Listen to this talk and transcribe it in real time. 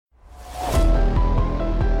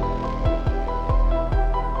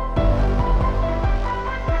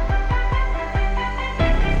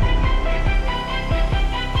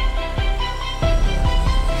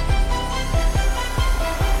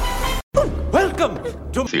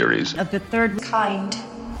Welcome to Theories of the Third Kind.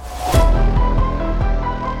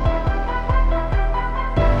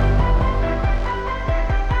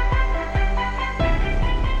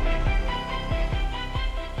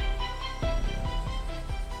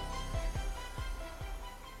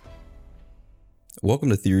 Welcome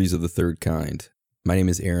to Theories of the Third Kind. My name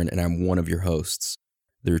is Aaron, and I'm one of your hosts.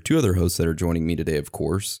 There are two other hosts that are joining me today, of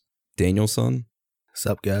course. Danielson.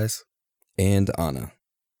 Sup, guys? And Anna.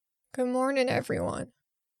 Good morning, everyone.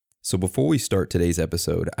 So before we start today's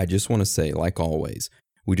episode, I just want to say, like always,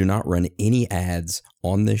 we do not run any ads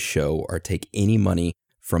on this show or take any money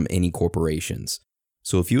from any corporations.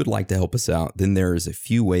 So if you would like to help us out, then there is a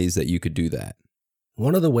few ways that you could do that.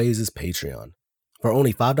 One of the ways is Patreon. For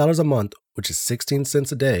only $5 a month, which is 16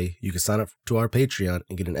 cents a day, you can sign up to our Patreon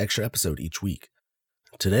and get an extra episode each week.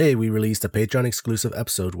 Today, we released a Patreon-exclusive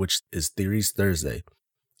episode, which is Theories Thursday,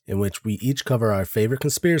 in which we each cover our favorite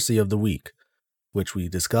conspiracy of the week, which we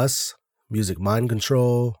discuss music mind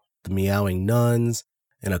control, the meowing nuns,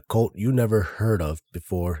 and a cult you never heard of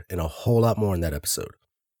before, and a whole lot more in that episode.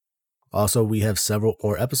 Also, we have several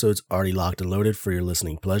more episodes already locked and loaded for your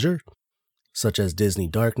listening pleasure, such as Disney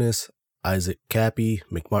Darkness, Isaac Cappy,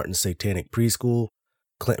 McMartin's Satanic Preschool,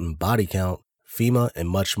 Clinton Body Count, FEMA, and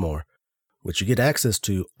much more, which you get access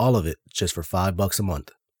to all of it just for $5 a month.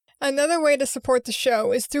 Another way to support the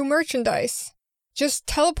show is through merchandise. Just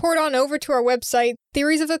teleport on over to our website,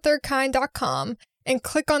 theoriesofthethirdkind.com, and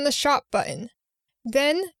click on the shop button.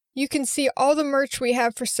 Then you can see all the merch we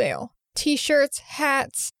have for sale. T-shirts,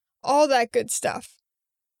 hats, all that good stuff.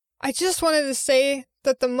 I just wanted to say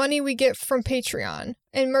that the money we get from Patreon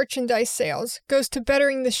and merchandise sales goes to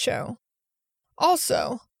bettering the show.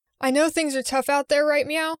 Also, I know things are tough out there, right,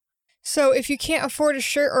 Meow? So if you can't afford a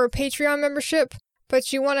shirt or a Patreon membership,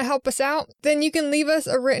 but you want to help us out, then you can leave us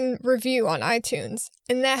a written review on iTunes,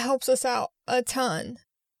 and that helps us out a ton.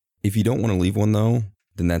 If you don't want to leave one, though,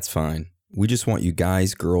 then that's fine. We just want you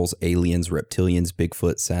guys, girls, aliens, reptilians,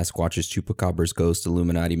 Bigfoot, Sasquatches, Chupacabras, ghosts,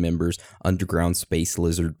 Illuminati members, underground space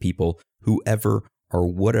lizard people, whoever or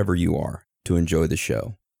whatever you are, to enjoy the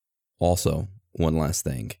show. Also, one last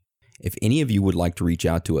thing. If any of you would like to reach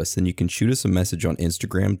out to us, then you can shoot us a message on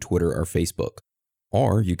Instagram, Twitter, or Facebook.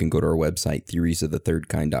 Or you can go to our website,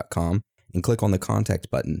 theoriesofthethirdkind.com, and click on the contact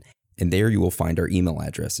button, and there you will find our email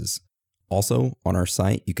addresses. Also, on our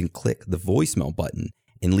site, you can click the voicemail button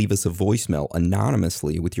and leave us a voicemail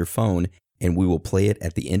anonymously with your phone, and we will play it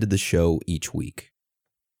at the end of the show each week.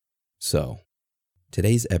 So,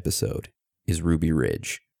 today's episode is Ruby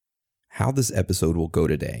Ridge. How this episode will go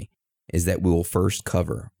today is that we will first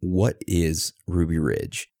cover what is Ruby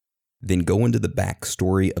Ridge, then go into the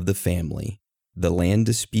backstory of the family, the land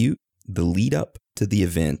dispute, the lead up to the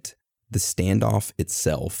event, the standoff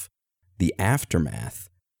itself, the aftermath,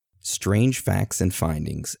 strange facts and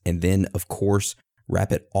findings, and then, of course,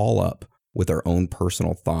 wrap it all up with our own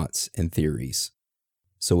personal thoughts and theories.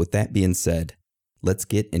 So with that being said, let's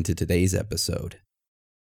get into today's episode.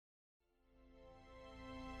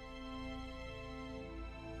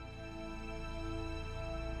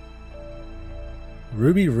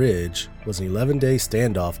 Ruby Ridge was an 11-day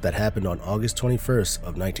standoff that happened on August 21st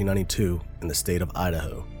of 1992 in the state of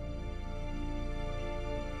Idaho.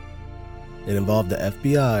 It involved the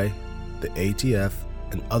FBI, the ATF,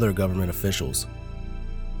 and other government officials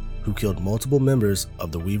who killed multiple members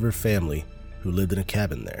of the Weaver family who lived in a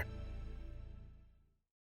cabin there.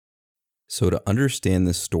 So to understand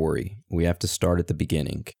this story, we have to start at the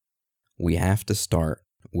beginning. We have to start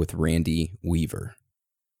with Randy Weaver.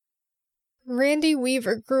 Randy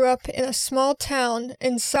Weaver grew up in a small town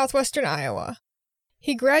in southwestern Iowa.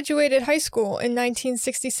 He graduated high school in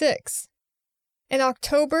 1966. In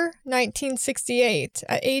October 1968,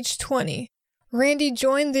 at age 20, Randy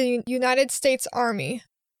joined the United States Army.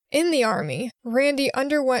 In the Army, Randy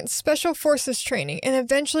underwent Special Forces training and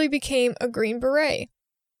eventually became a Green Beret.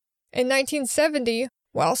 In 1970,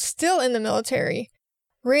 while still in the military,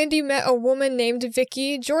 Randy met a woman named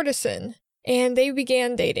Vicki Jordison, and they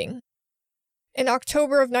began dating. In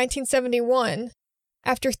October of 1971,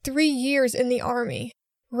 after 3 years in the Army,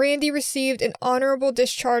 Randy received an honorable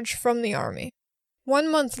discharge from the Army. 1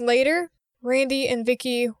 month later, Randy and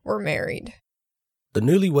Vicki were married. The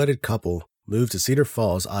newly wedded couple moved to Cedar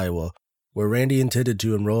Falls, Iowa, where Randy intended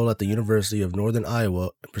to enroll at the University of Northern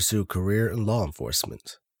Iowa and pursue a career in law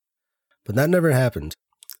enforcement. But that never happened.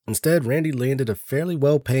 Instead, Randy landed a fairly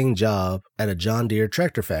well-paying job at a John Deere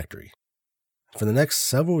tractor factory. For the next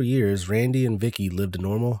several years, Randy and Vicki lived a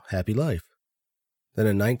normal, happy life. Then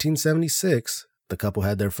in 1976, the couple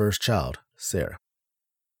had their first child, Sarah.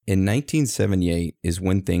 In 1978 is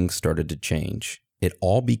when things started to change. It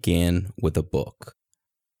all began with a book.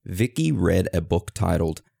 Vicky read a book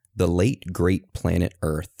titled The Late Great Planet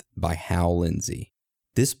Earth by Hal Lindsey.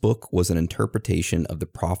 This book was an interpretation of the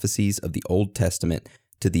prophecies of the Old Testament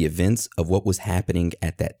to the events of what was happening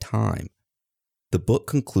at that time. The book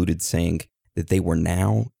concluded saying that they were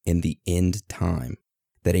now in the end time,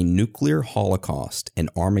 that a nuclear holocaust and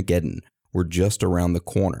Armageddon were just around the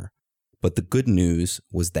corner. But the good news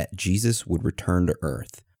was that Jesus would return to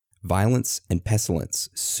earth. Violence and pestilence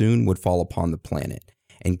soon would fall upon the planet,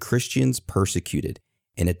 and Christians persecuted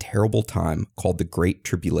in a terrible time called the Great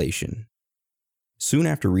Tribulation. Soon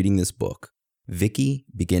after reading this book, Vicky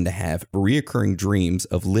began to have reoccurring dreams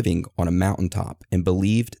of living on a mountaintop and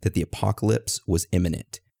believed that the apocalypse was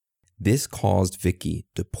imminent. This caused Vicky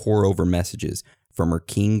to pore over messages from her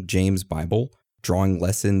King James Bible, drawing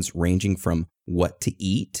lessons ranging from what to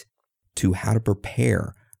eat to how to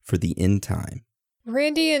prepare for the end time.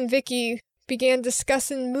 Randy and Vicky began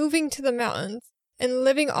discussing moving to the mountains and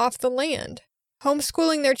living off the land,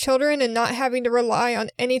 homeschooling their children and not having to rely on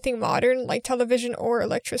anything modern like television or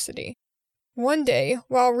electricity. One day,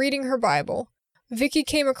 while reading her Bible, Vicky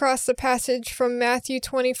came across the passage from Matthew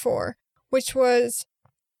 24, which was,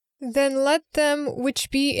 "Then let them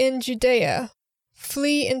which be in Judea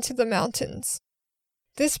flee into the mountains."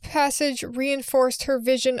 This passage reinforced her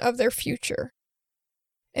vision of their future.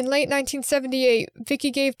 In late 1978,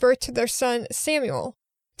 Vicky gave birth to their son, Samuel.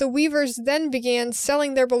 The Weavers then began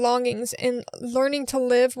selling their belongings and learning to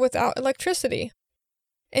live without electricity.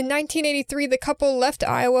 In 1983, the couple left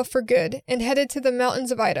Iowa for good and headed to the mountains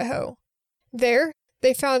of Idaho. There,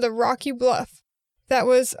 they found a rocky bluff that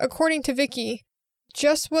was, according to Vicky,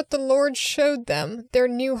 just what the Lord showed them their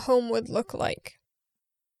new home would look like.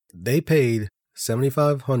 They paid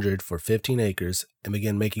 $7,500 for 15 acres and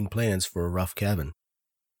began making plans for a rough cabin.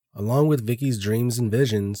 Along with Vicky's dreams and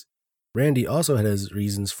visions, Randy also had his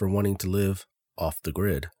reasons for wanting to live off the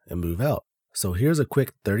grid and move out. So here's a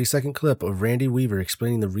quick 30-second clip of Randy Weaver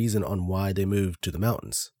explaining the reason on why they moved to the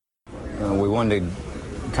mountains. We wanted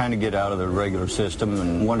to kind of get out of the regular system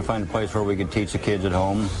and wanted to find a place where we could teach the kids at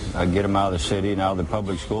home, get them out of the city and out of the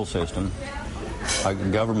public school system.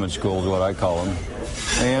 Like government school is what I call them.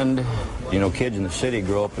 And, kids in the city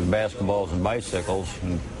grow up with basketballs and bicycles,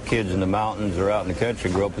 and kids in the mountains or out in the country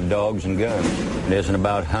grow up with dogs and guns. It isn't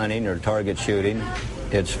about hunting or target shooting.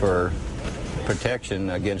 It's for protection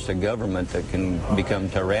against a government that can become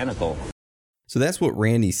tyrannical. So that's what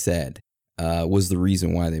Randy said was the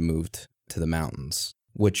reason why they moved to the mountains,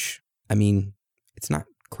 which, it's not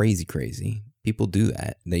crazy. People do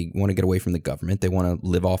that. They want to get away from the government. They want to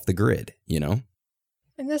live off the grid,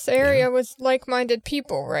 And this area was like-minded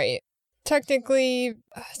people, right? Technically,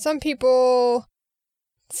 some people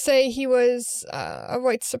say he was a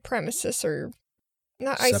white supremacist or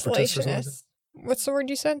not isolationist. What's the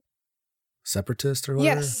word you said? Separatist or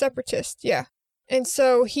whatever? Yes, separatist, yeah. And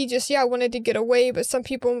so he just, wanted to get away, but some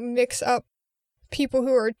people mix up people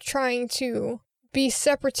who are trying to be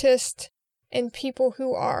separatist and people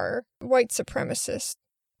who are white supremacists.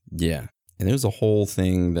 Yeah. And there's a whole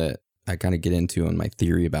thing that I kind of get into on my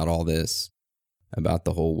theory about all this, about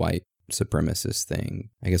the whole white supremacist thing.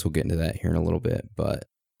 I guess we'll get into that here in a little bit, but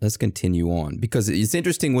let's continue on because it's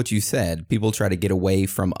interesting what you said. People try to get away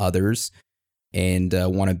from others and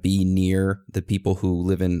want to be near the people who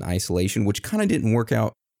live in isolation, which kind of didn't work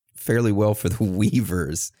out fairly well for the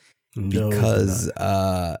Weavers because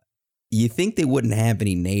you think they wouldn't have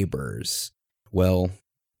any neighbors. Well,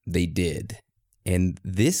 they did. And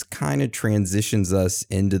this kind of transitions us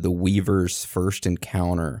into the Weavers' first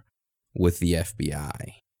encounter with the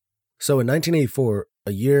FBI. So in 1984,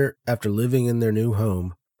 a year after living in their new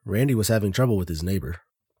home, Randy was having trouble with his neighbor.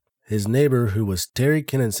 His neighbor, who was Terry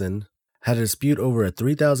Kinninson, had a dispute over a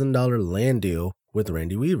 $3,000 land deal with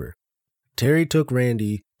Randy Weaver. Terry took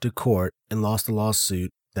Randy to court and lost the lawsuit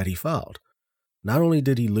that he filed. Not only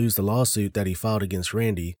did he lose the lawsuit that he filed against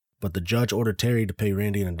Randy, but the judge ordered Terry to pay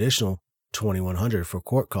Randy an additional $2,100 for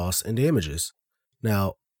court costs and damages.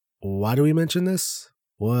 Now, why do we mention this?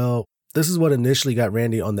 Well, this is what initially got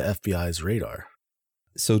Randy on the FBI's radar.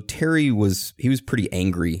 So Terry was pretty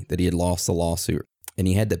angry that he had lost the lawsuit and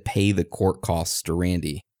he had to pay the court costs to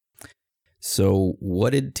Randy. So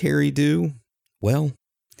what did Terry do? Well,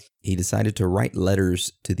 he decided to write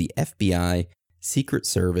letters to the FBI, Secret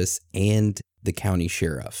Service, and the county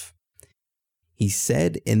sheriff. He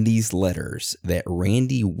said in these letters that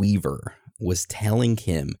Randy Weaver was telling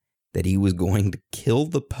him that he was going to kill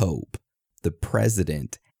the Pope, the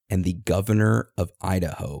president, and the governor of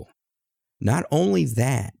Idaho. Not only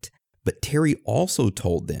that, but Terry also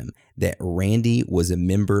told them that Randy was a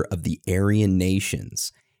member of the Aryan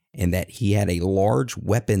Nations and that he had a large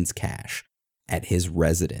weapons cache at his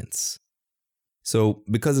residence. So,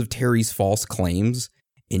 because of Terry's false claims,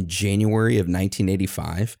 in January of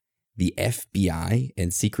 1985, the FBI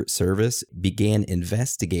and Secret Service began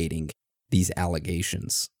investigating these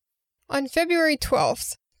allegations. On February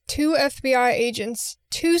 12th, 2 FBI agents,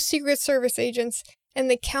 2 Secret Service agents, and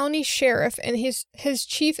the county sheriff and his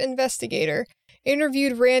chief investigator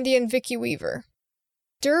interviewed Randy and Vicki Weaver.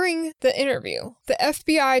 During the interview, the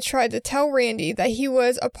FBI tried to tell Randy that he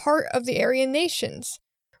was a part of the Aryan Nations.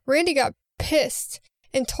 Randy got pissed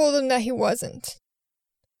and told them that he wasn't.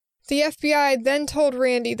 The FBI then told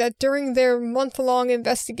Randy that during their month-long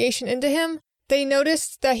investigation into him, they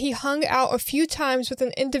noticed that he hung out a few times with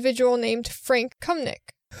an individual named Frank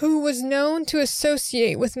Kumnick, who was known to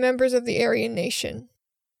associate with members of the Aryan Nation.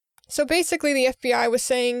 So basically the FBI was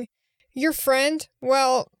saying, your friend,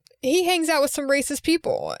 well, he hangs out with some racist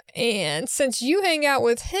people, and since you hang out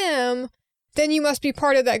with him, then you must be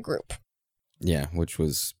part of that group. Yeah, which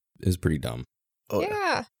is pretty dumb. Oh,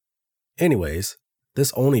 yeah. Anyways,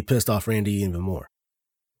 this only pissed off Randy even more.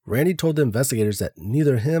 Randy told the investigators that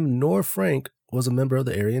neither him nor Frank was a member of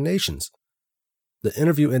the Aryan Nations. The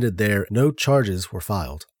interview ended there. No charges were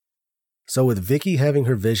filed. So with Vicki having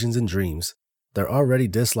her visions and dreams, their already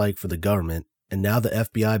dislike for the government, and now the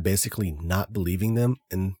FBI basically not believing them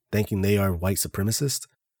and thinking they are white supremacists,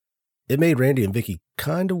 it made Randy and Vicki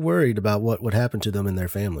kind of worried about what would happen to them and their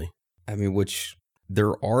family. I mean, which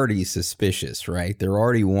they're already suspicious, right? They're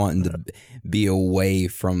already wanting to be away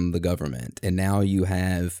from the government. And now you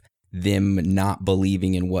have them not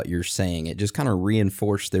believing in what you're saying. It just kind of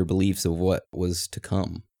reinforced their beliefs of what was to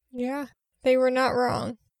come. Yeah, they were not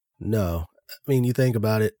wrong. No. I mean, you think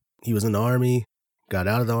about it. He was in the army, got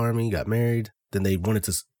out of the army, got married. Then they wanted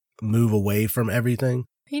to move away from everything.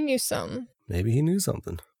 He knew something. Maybe he knew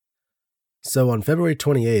something. So on February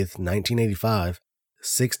 28th, 1985,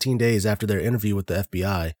 16 days after their interview with the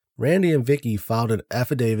FBI, Randy and Vicki filed an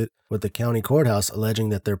affidavit with the county courthouse alleging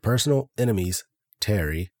that their personal enemies,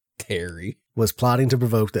 Terry, was plotting to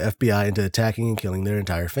provoke the FBI into attacking and killing their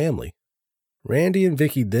entire family. Randy and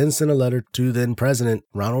Vicki then sent a letter to then President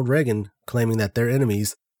Ronald Reagan claiming that their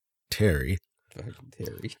enemies, Terry,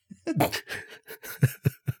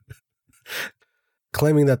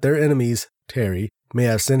 claiming that their enemies, Terry, may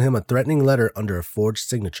have sent him a threatening letter under a forged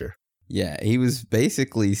signature. Yeah, he was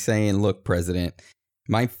basically saying, look, President,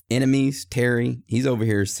 my enemies, Terry, he's over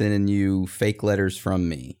here sending you fake letters from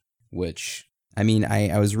me, which, I mean,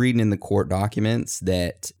 I was reading in the court documents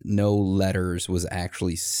that no letters was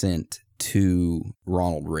actually sent to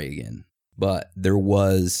Ronald Reagan, but there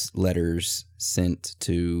was letters sent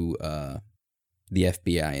to the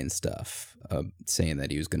FBI and stuff, saying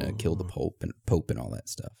that he was going to kill the Pope and all that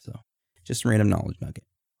stuff. So just a random knowledge nugget.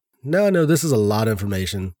 No, this is a lot of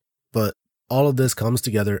information, but all of this comes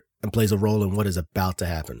together and plays a role in what is about to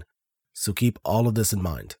happen. So keep all of this in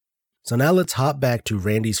mind. So now let's hop back to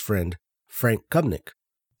Randy's friend, Frank Kumnick.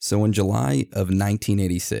 So in July of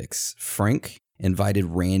 1986, Frank invited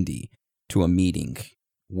Randy to a meeting,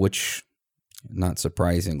 which, not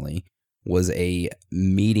surprisingly, was a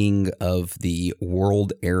meeting of the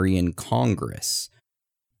World Aryan Congress.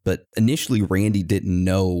 But initially, Randy didn't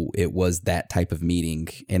know it was that type of meeting.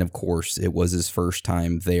 And of course, it was his first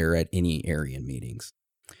time there at any Aryan meetings.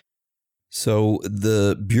 So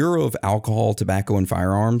the Bureau of Alcohol, Tobacco, and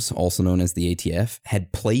Firearms, also known as the ATF,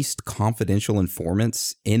 had placed confidential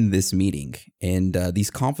informants in this meeting. And these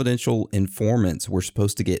confidential informants were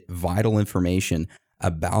supposed to get vital information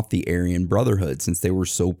about the Aryan Brotherhood since they were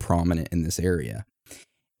so prominent in this area.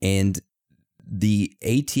 And the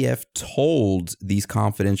ATF told these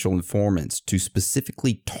confidential informants to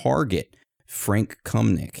specifically target Frank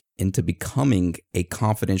Kumnick into becoming a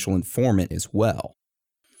confidential informant as well.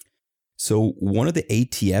 So one of the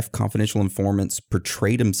ATF confidential informants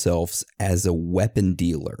portrayed himself as a weapon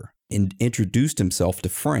dealer and introduced himself to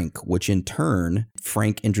Frank, which in turn,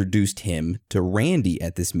 Frank introduced him to Randy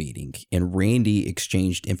at this meeting, and Randy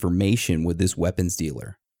exchanged information with this weapons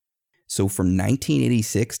dealer. So from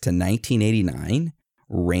 1986 to 1989,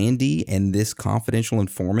 Randy and this confidential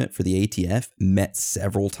informant for the ATF met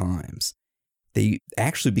several times. They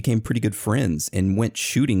actually became pretty good friends and went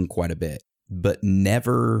shooting quite a bit, but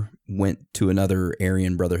never went to another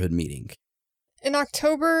Aryan Brotherhood meeting. In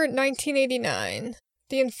October 1989,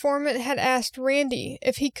 the informant had asked Randy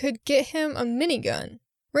if he could get him a minigun.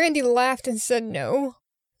 Randy laughed and said no.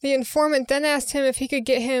 The informant then asked him if he could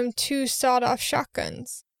get him 2 sawed-off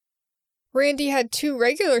shotguns. Randy had 2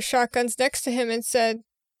 regular shotguns next to him and said,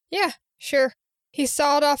 yeah, sure. He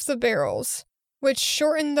sawed off the barrels, which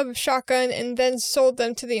shortened the shotgun and then sold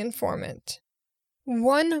them to the informant.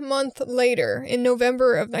 1 month later, in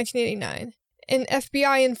November of 1989, an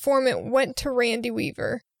FBI informant went to Randy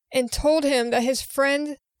Weaver and told him that his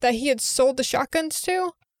friend that he had sold the shotguns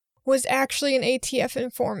to was actually an ATF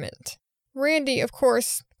informant. Randy, of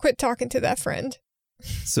course, quit talking to that friend.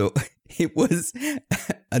 So it was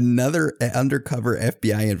another undercover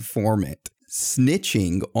FBI informant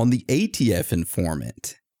snitching on the ATF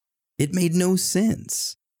informant. It made no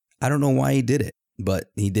sense. I don't know why he did it, but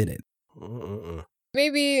he did it.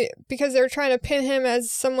 Maybe because they were trying to pin him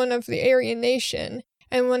as someone of the Aryan Nation.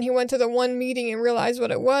 And when he went to the one meeting and realized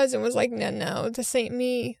what it was and was like, no, this ain't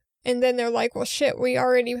me. And then they're like, well, shit, we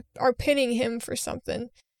already are pinning him for something.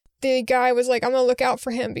 The guy was like, I'm going to look out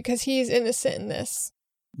for him because he's innocent in this.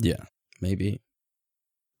 Yeah, maybe.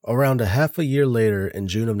 Around a half a year later, in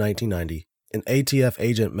June of 1990, an ATF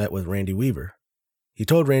agent met with Randy Weaver. He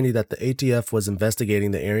told Randy that the ATF was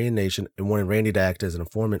investigating the Aryan Nation and wanted Randy to act as an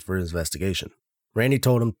informant for his investigation. Randy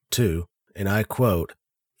told him to, and I quote,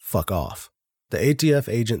 "fuck off." The ATF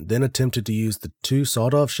agent then attempted to use the 2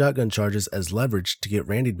 sawed-off shotgun charges as leverage to get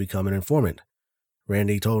Randy to become an informant.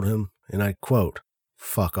 Randy told him, and I quote,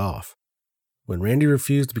 "fuck off." When Randy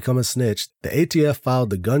refused to become a snitch, the ATF filed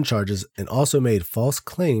the gun charges and also made false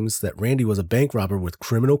claims that Randy was a bank robber with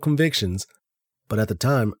criminal convictions, but at the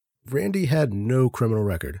time, Randy had no criminal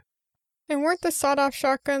record. And weren't the sawed-off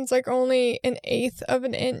shotguns like only 1/8 of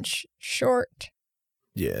an inch short?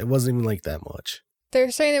 Yeah, it wasn't even like that much.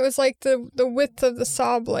 They're saying it was like the width of the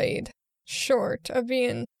saw blade short of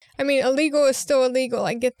being... I mean, illegal is still illegal,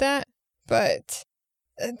 I get that, but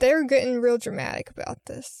they're getting real dramatic about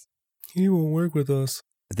this. He won't work with us.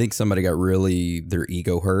 I think somebody got their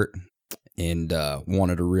ego hurt and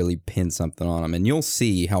wanted to really pin something on him. And you'll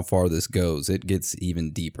see how far this goes. It gets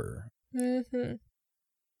even deeper. Mm-hmm.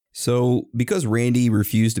 So because Randy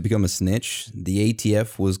refused to become a snitch, the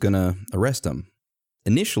ATF was going to arrest him.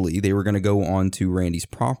 Initially, they were going to go on to Randy's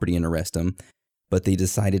property and arrest him, but they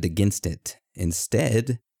decided against it.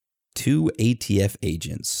 Instead, 2 ATF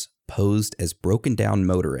agents posed as broken down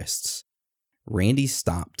motorists. Randy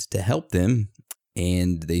stopped to help them,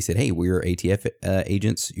 and they said, hey, we're ATF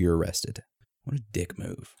agents, you're arrested. What a dick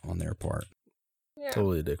move on their part. Yeah.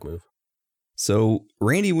 Totally a dick move. So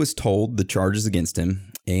Randy was told the charges against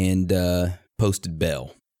him and posted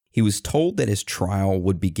bail. He was told that his trial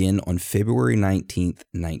would begin on February 19th,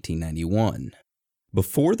 1991.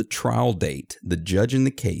 Before the trial date, the judge in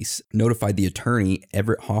the case notified the attorney,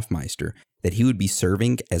 Everett Hoffmeister, that he would be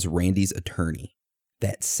serving as Randy's attorney.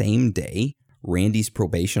 That same day, Randy's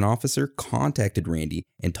probation officer contacted Randy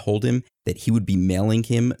and told him that he would be mailing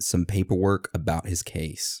him some paperwork about his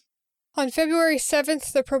case. On February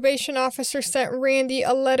 7th, the probation officer sent Randy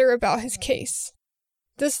a letter about his case.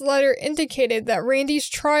 This letter indicated that Randy's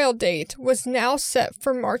trial date was now set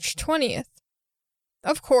for March 20th.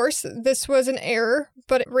 Of course, this was an error,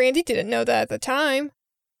 but Randy didn't know that at the time.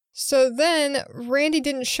 So then, Randy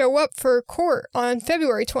didn't show up for court on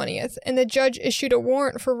February 20th, and the judge issued a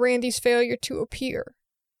warrant for Randy's failure to appear.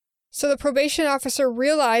 So the probation officer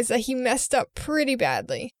realized that he messed up pretty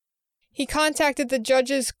badly. He contacted the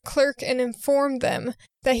judge's clerk and informed them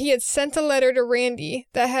that he had sent a letter to Randy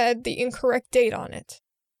that had the incorrect date on it.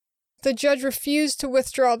 The judge refused to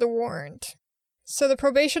withdraw the warrant. So the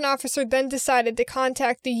probation officer then decided to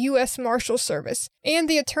contact the U.S. Marshal Service and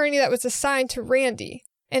the attorney that was assigned to Randy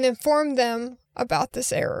and inform them about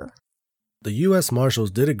this error. The U.S. Marshals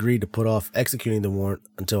did agree to put off executing the warrant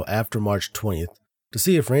until after March 20th to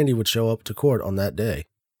see if Randy would show up to court on that day.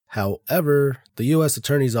 However, the U.S.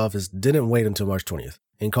 Attorney's Office didn't wait until March 20th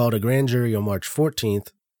and called a grand jury on March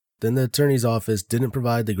 14th. Then the Attorney's Office didn't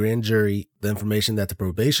provide the grand jury the information that the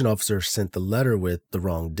probation officer sent the letter with the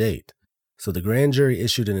wrong date. So the grand jury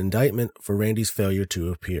issued an indictment for Randy's failure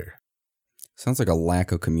to appear. Sounds like a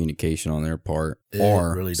lack of communication on their part, It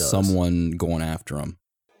or really does. someone going after him.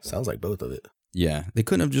 Sounds like both of it. Yeah, they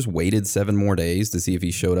couldn't have just waited 7 more days to see if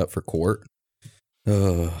he showed up for court.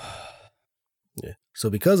 Ugh. Yeah.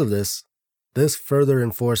 So because of this further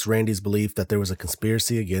enforced Randy's belief that there was a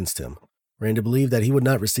conspiracy against him. Randy believed that he would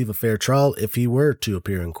not receive a fair trial if he were to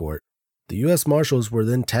appear in court. The U.S. Marshals were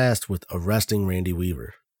then tasked with arresting Randy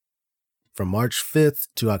Weaver. From March 5th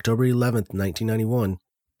to October 11th, 1991,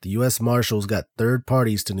 the U.S. Marshals got third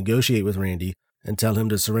parties to negotiate with Randy and tell him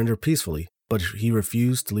to surrender peacefully, but he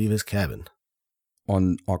refused to leave his cabin.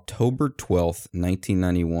 On October 12th,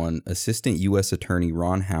 1991, Assistant U.S. Attorney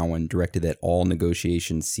Ron Howen directed that all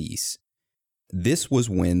negotiations cease. This was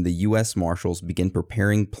when the U.S. Marshals began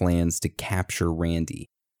preparing plans to capture Randy.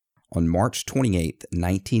 On March 28th,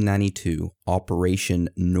 1992, Operation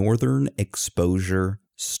Northern Exposure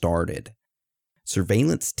started.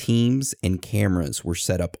 surveillance teams and cameras were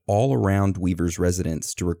set up all around Weaver's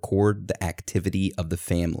residence to record the activity of the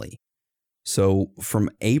family. So from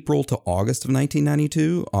April to August of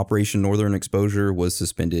 1992, Operation Northern Exposure was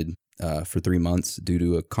suspended for 3 months due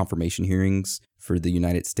to a confirmation hearings for the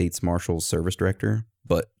United States Marshals Service Director.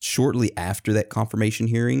 But shortly after that confirmation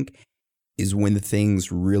hearing is when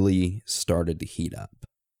things really started to heat up.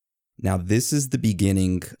 Now, this is the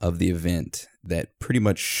beginning of the event that pretty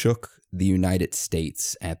much shook the United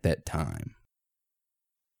States at that time.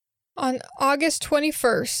 On August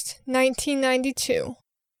 21st, 1992,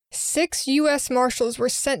 6 U.S. Marshals were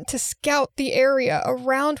sent to scout the area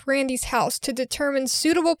around Randy's house to determine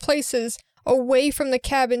suitable places away from the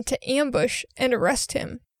cabin to ambush and arrest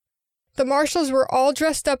him. The Marshals were all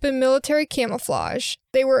dressed up in military camouflage.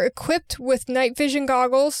 They were equipped with night vision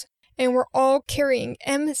goggles and were all carrying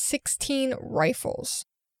M16 rifles.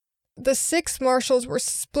 The 6 Marshals were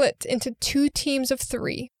split into 2 teams of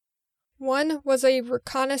 3. One was a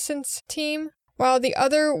reconnaissance team, while the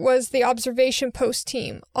other was the observation post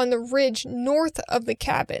team on the ridge north of the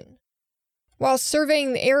cabin. While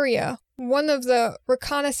surveying the area, one of the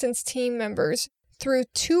reconnaissance team members threw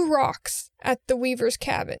 2 rocks at the Weavers'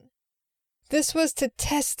 cabin. This was to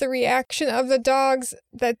test the reaction of the dogs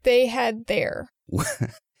that they had there.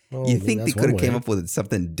 You think they could have came up with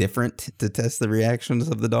something different to test the reactions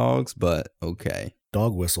of the dogs, but okay.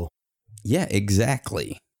 Dog whistle. Yeah,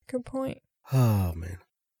 exactly. Good point. Oh, man.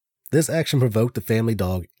 This action provoked the family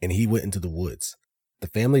dog, and he went into the woods. The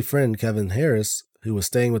family friend, Kevin Harris, who was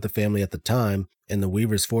staying with the family at the time, and the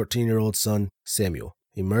Weaver's 14-year-old son, Samuel,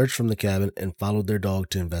 emerged from the cabin and followed their dog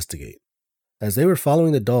to investigate. As they were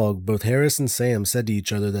following the dog, both Harris and Sam said to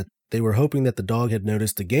each other that they were hoping that the dog had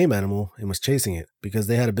noticed a game animal and was chasing it because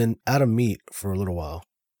they had been out of meat for a little while.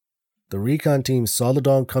 The recon team saw the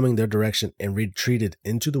dog coming their direction and retreated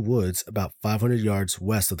into the woods about 500 yards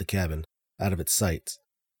west of the cabin, out of its sight.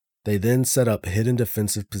 They then set up hidden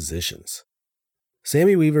defensive positions.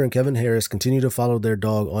 Sammy Weaver and Kevin Harris continued to follow their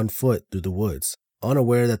dog on foot through the woods,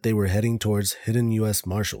 unaware that they were heading towards hidden U.S.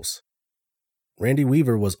 Marshals. Randy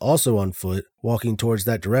Weaver was also on foot, walking towards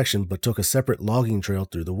that direction, but took a separate logging trail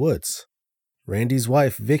through the woods. Randy's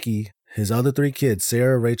wife, Vicky, his other 3 kids,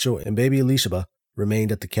 Sarah, Rachel, and baby Elishaba,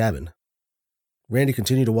 remained at the cabin. Randy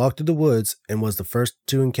continued to walk through the woods and was the first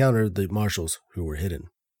to encounter the Marshals, who were hidden.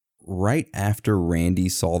 Right after Randy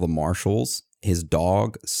saw the Marshals, his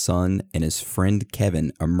dog, son, and his friend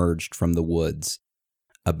Kevin emerged from the woods.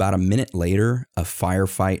 About a minute later, a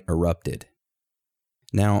firefight erupted.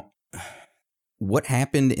 Now, what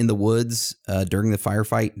happened in the woods during the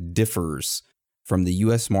firefight differs from the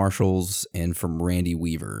U.S. Marshals and from Randy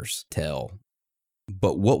Weaver's tell.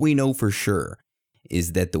 But what we know for sure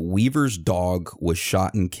is that the Weaver's dog was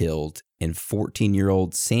shot and killed, and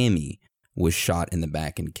 14-year-old Sammy was shot in the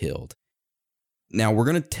back and killed. Now, we're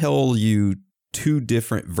going to tell you 2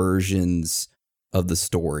 different versions of the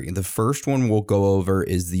story. The first one we'll go over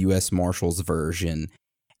is the U.S. Marshals version,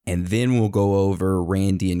 and then we'll go over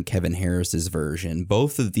Randy and Kevin Harris's version.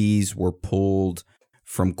 Both of these were pulled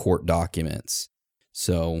from court documents.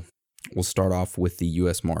 So we'll start off with the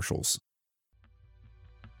U.S. Marshals.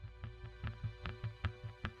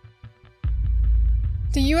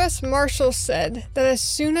 The U.S. Marshals said that as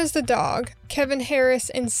soon as the dog, Kevin Harris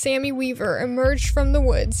and Sammy Weaver emerged from the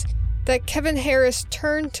woods, that Kevin Harris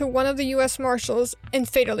turned to one of the U.S. Marshals and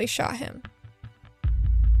fatally shot him.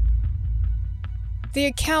 The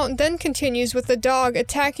account then continues with the dog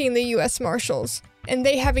attacking the U.S. Marshals, and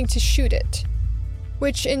they having to shoot it,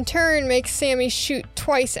 which in turn makes Sammy shoot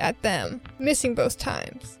twice at them, missing both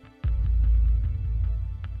times.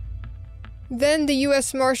 Then the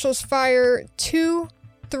U.S. Marshals fire 2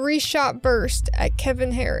 3-shot bursts at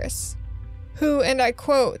Kevin Harris, who, and I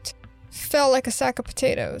quote, fell like a sack of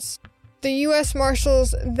potatoes. The U.S.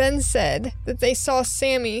 Marshals then said that they saw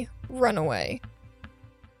Sammy run away.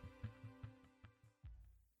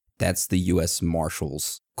 That's the U.S.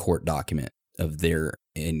 Marshals court document of their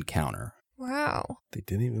encounter. Wow. They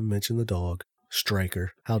didn't even mention the dog.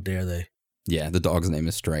 Stryker. How dare they? Yeah, the dog's name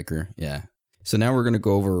is Stryker. Yeah. So now we're going to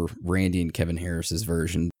go over Randy and Kevin Harris's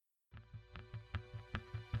version.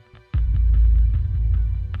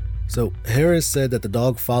 So Harris said that the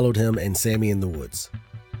dog followed him and Sammy in the woods,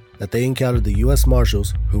 that they encountered the U.S.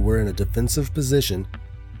 Marshals, who were in a defensive position.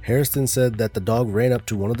 Harris then said that the dog ran up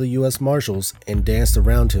to one of the U.S. Marshals and danced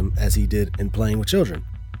around him as he did in Playing with Children.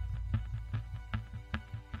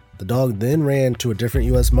 The dog then ran to a different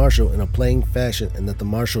U.S. Marshal in a playing fashion, and that the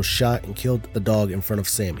Marshal shot and killed the dog in front of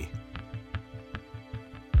Sammy.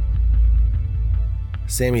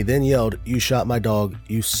 Sammy then yelled, "You shot my dog,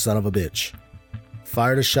 you son of a bitch,"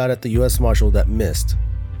 fired a shot at the U.S. Marshal that missed.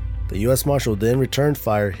 The U.S. Marshal then returned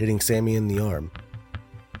fire, hitting Sammy in the arm,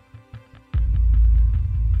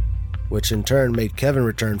 which in turn made Kevin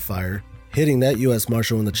return fire, hitting that U.S.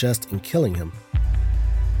 Marshal in the chest and killing him.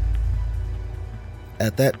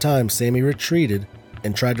 At that time, Sammy retreated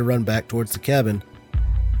and tried to run back towards the cabin,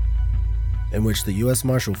 in which the U.S.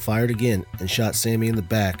 Marshal fired again and shot Sammy in the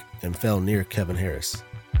back and fell near Kevin Harris.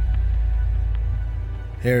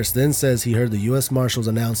 Harris then says he heard the U.S. Marshals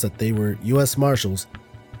announce that they were U.S. Marshals,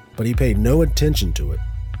 but he paid no attention to it,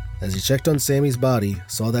 as he checked on Sammy's body,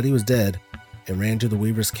 saw that he was dead, and ran to the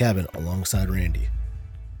Weavers' cabin alongside Randy.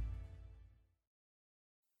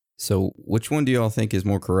 So, which one do y'all think is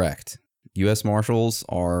more correct? U.S. Marshals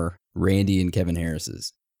or Randy and Kevin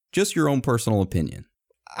Harris's? Just your own personal opinion.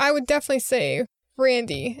 I would definitely say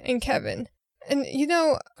Randy and Kevin. And, you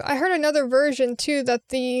know, I heard another version, too, that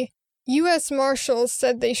the U.S. Marshals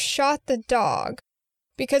said they shot the dog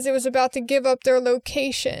because it was about to give up their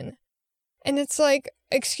location. And it's like,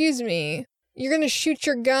 excuse me, you're going to shoot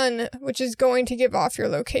your gun, which is going to give off your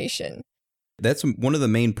location. That's one of the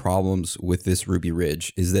main problems with this Ruby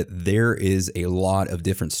Ridge, is that there is a lot of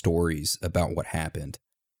different stories about what happened.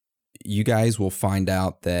 You guys will find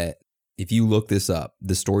out that if you look this up,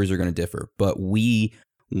 the stories are going to differ. But we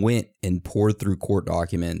went and poured through court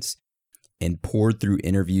documents and poured through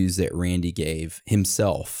interviews that Randy gave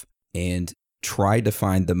himself and tried to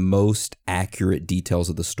find the most accurate details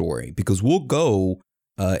of the story. Because we'll go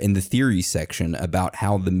in the theory section about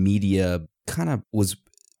how the media kind of was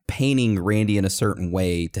painting Randy in a certain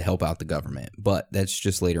way to help out the government. But that's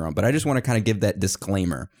just later on. But I just want to kind of give that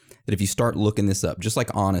disclaimer that if you start looking this up, just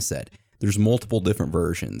like Anna said, there's multiple different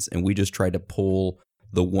versions, and we just tried to pull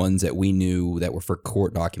the ones that we knew that were for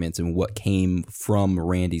court documents and what came from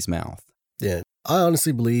Randy's mouth. Yeah, I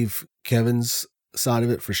honestly believe Kevin's side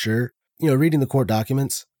of it for sure. You know, reading the court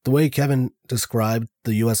documents, the way Kevin described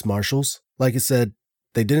the U.S. Marshals, like I said,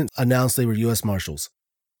 they didn't announce they were U.S. Marshals.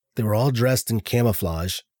 They were all dressed in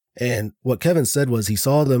camouflage. And what Kevin said was he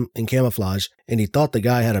saw them in camouflage and he thought the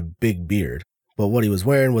guy had a big beard. But what he was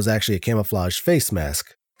wearing was actually a camouflage face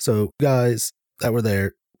mask. So guys that were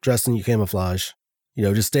there dressed in camouflage, you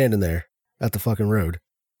know, just standing there at the fucking road,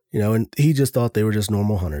 you know, and he just thought they were just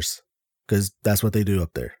normal hunters because that's what they do up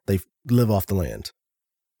there. They live off the land.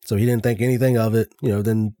 So he didn't think anything of it. You know,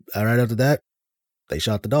 then right after that, they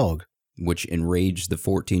shot the dog. Which enraged the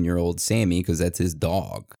 14-year-old Sammy because that's his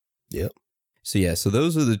dog. Yep. So yeah, so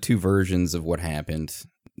those are the two versions of what happened.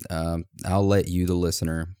 I'll let you, the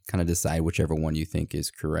listener, kind of decide whichever one you think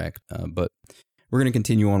is correct. But we're going to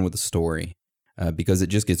continue on with the story because it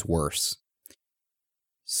just gets worse.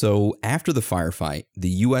 So after the firefight, the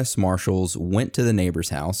U.S. Marshals went to the neighbor's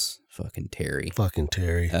house, fucking Terry,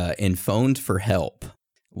 and phoned for help.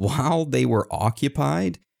 While they were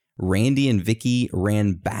occupied, Randy and Vicky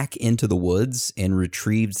ran back into the woods and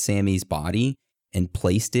retrieved Sammy's body and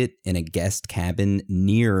placed it in a guest cabin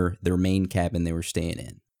near their main cabin they were staying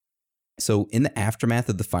in. So in the aftermath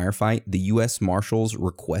of the firefight, the U.S. Marshals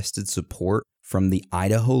requested support from the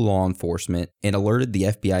Idaho law enforcement and alerted the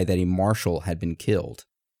FBI that a marshal had been killed.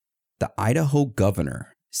 The Idaho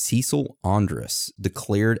governor, Cecil Andrus,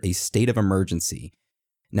 declared a state of emergency.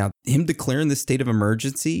 Now, him declaring the state of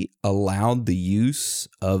emergency allowed the use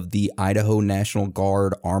of the Idaho National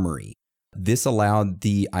Guard Armory. This allowed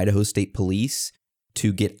the Idaho State Police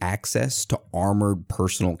to get access to armored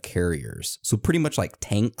personal carriers. So pretty much like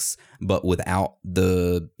tanks, but without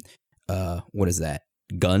the, what is that?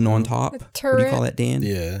 Gun on top? What do you call that, Dan?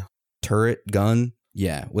 Yeah. Turret, gun?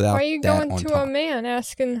 Yeah, without that on top. Why are you going to a man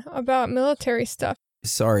asking about military stuff?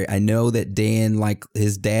 Sorry, I know that Dan, like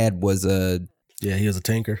his dad was Yeah, he was a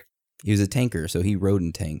tanker. He was a tanker, so he rode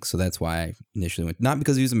in tanks. So that's why I initially went. Not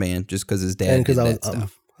because he was a man, just because his dad did that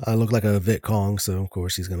stuff. I look like a Viet Cong, so of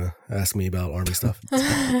course he's going to ask me about Army stuff.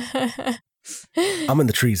 I'm in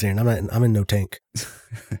the trees here, and I'm in no tank.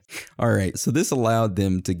 All right, so this allowed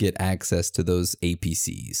them to get access to those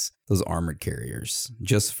APCs, those armored carriers,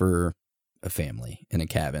 just for a family in a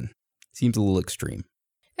cabin. Seems a little extreme.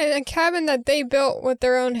 And a cabin that they built with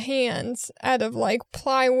their own hands out of like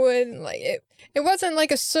plywood. Like it wasn't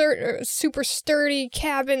like a super sturdy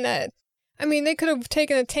cabin that, I mean, they could have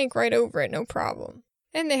taken a tank right over it, no problem.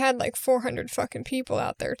 And they had like 400 fucking people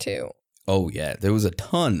out there too. Oh yeah, there was a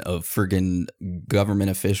ton of friggin' government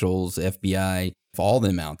officials, FBI, all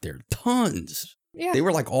them out there. Tons. Yeah. They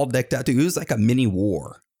were like all decked out too. It was like a mini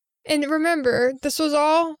war. And remember, this was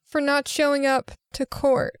all for not showing up to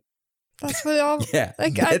court. That's what all, yeah,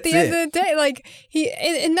 like at the end of the day, like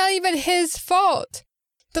and not even his fault.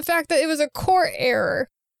 The fact that it was a court error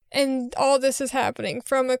and all this is happening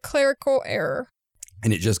from a clerical error.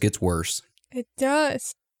 And it just gets worse. It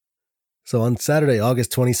does. So on Saturday,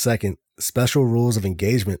 August 22nd, special rules of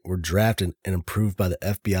engagement were drafted and approved by the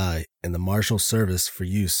FBI and the Marshal Service for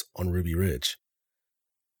use on Ruby Ridge.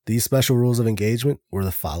 These special rules of engagement were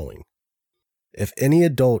the following. If any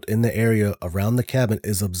adult in the area around the cabin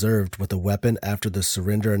is observed with a weapon after the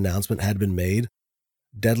surrender announcement had been made,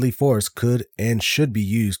 deadly force could and should be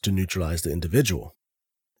used to neutralize the individual.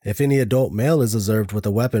 If any adult male is observed with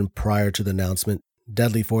a weapon prior to the announcement,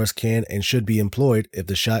 deadly force can and should be employed if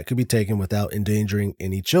the shot could be taken without endangering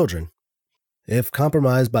any children. If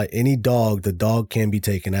compromised by any dog, the dog can be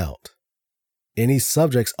taken out. Any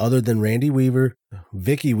subjects other than Randy Weaver,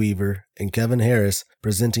 Vicky Weaver, and Kevin Harris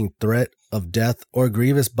presenting threat of death or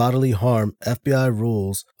grievous bodily harm, FBI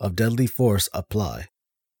rules of deadly force apply.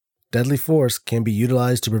 Deadly force can be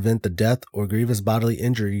utilized to prevent the death or grievous bodily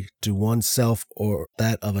injury to oneself or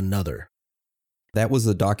that of another. That was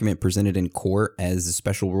the document presented in court as the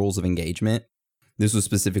special rules of engagement. This was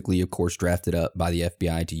specifically, of course, drafted up by the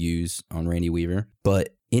FBI to use on Randy Weaver. But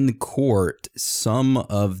in court, some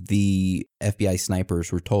of the FBI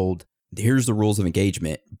snipers were told, here's the rules of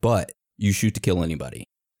engagement, but you shoot to kill anybody,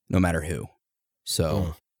 no matter who.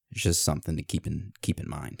 So it's just something to keep in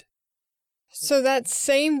mind. So that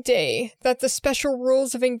same day that the special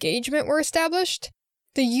rules of engagement were established,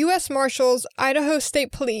 the U.S. Marshals, Idaho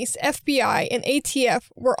State Police, FBI, and ATF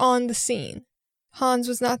were on the scene. Hans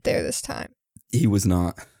was not there this time. He was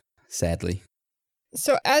not, sadly.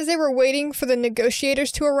 So as they were waiting for the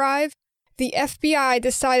negotiators to arrive, the FBI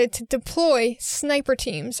decided to deploy sniper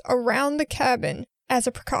teams around the cabin as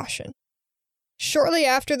a precaution. Shortly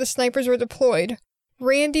after the snipers were deployed,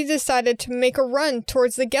 Randy decided to make a run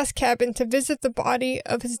towards the guest cabin to visit the body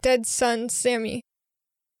of his dead son, Sammy.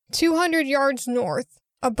 200 yards north,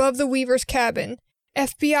 above the Weaver's cabin,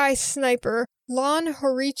 FBI sniper Lon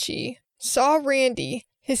Horichi saw Randy,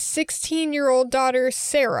 his 16-year-old daughter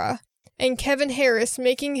Sarah, and Kevin Harris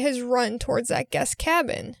making his run towards that guest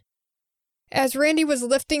cabin. As Randy was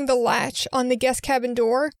lifting the latch on the guest cabin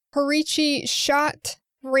door, Horichi shot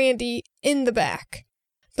Randy in the back.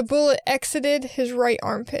 The bullet exited his right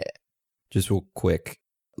armpit. Just real quick,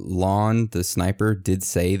 Lon, the sniper, did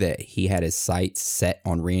say that he had his sights set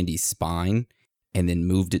on Randy's spine and then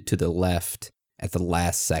moved it to the left at the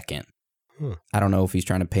last second. I don't know if he's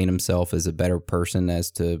trying to paint himself as a better person as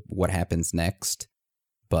to what happens next,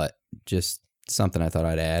 but just something I thought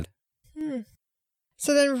I'd add.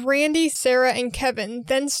 So then Randy, Sarah, and Kevin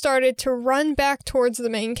then started to run back towards the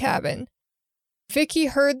main cabin. Vicky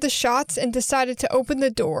heard the shots and decided to open the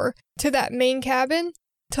door to that main cabin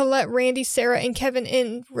to let Randy, Sarah, and Kevin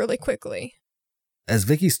in really quickly. As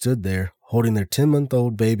Vicky stood there, holding their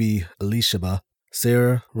 10-month-old baby, Elishaba,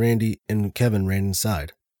 Sarah, Randy, and Kevin ran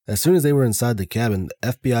inside. As soon as they were inside the cabin, the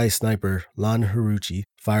FBI sniper, Lon Horichi,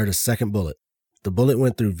 fired a second bullet. The bullet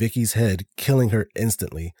went through Vicky's head, killing her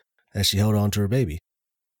instantly as she held on to her baby.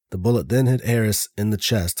 The bullet then hit Harris in the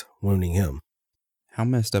chest, wounding him. How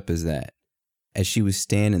messed up is that? As she was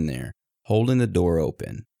standing there, holding the door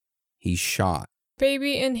open, he shot.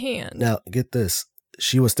 Baby in hand. Now, get this.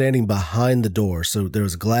 She was standing behind the door, so there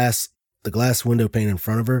was the glass window pane in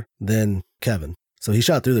front of her, then Kevin. So he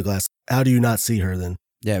shot through the glass. How do you not see her then?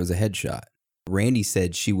 Yeah, it was a headshot. Randy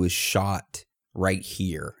said she was shot right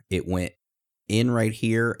here. It went in right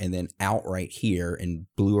here and then out right here and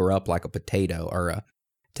blew her up like a potato or a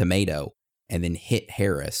tomato and then hit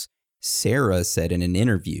Harris. Sarah said in an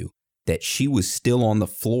interview that she was still on the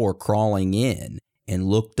floor crawling in and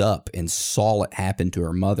looked up and saw it happen to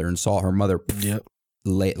her mother and saw her mother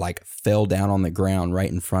fell down on the ground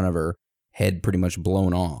right in front of her, head pretty much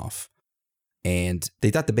blown off. And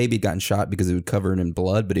they thought the baby had gotten shot because it was covered in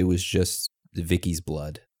blood, but it was just Vicky's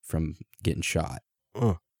blood from getting shot.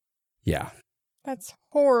 Yeah. That's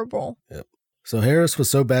horrible. Yep. So Harris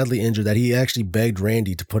was so badly injured that he actually begged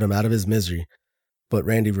Randy to put him out of his misery, but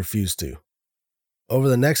Randy refused to. Over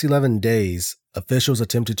the next 11 days, officials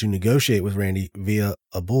attempted to negotiate with Randy via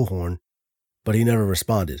a bullhorn, but he never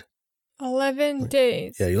responded. 11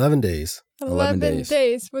 days. Yeah, 11 days. 11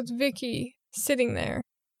 days with Vicky sitting there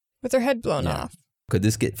with her head blown off. Could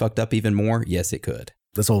this get fucked up even more? Yes, it could.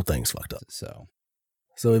 This whole thing's fucked up. So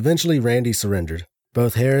eventually Randy surrendered.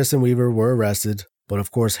 Both Harris and Weaver were arrested, but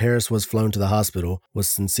of course Harris was flown to the hospital,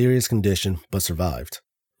 was in serious condition, but survived.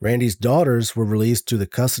 Randy's daughters were released to the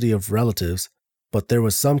custody of relatives, but there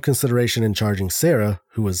was some consideration in charging Sarah,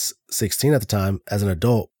 who was 16 at the time, as an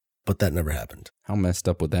adult, but that never happened. How messed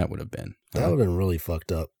up would that have been? That would have been really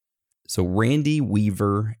fucked up. So Randy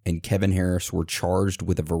Weaver and Kevin Harris were charged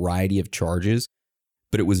with a variety of charges,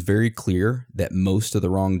 but it was very clear that most of the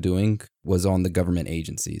wrongdoing was on the government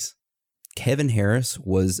agencies. Kevin Harris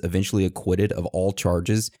was eventually acquitted of all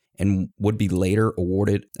charges and would be later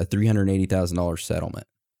awarded a $380,000 settlement.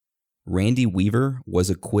 Randy Weaver was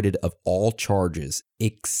acquitted of all charges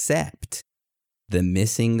except the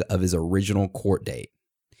missing of his original court date.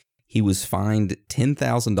 He was fined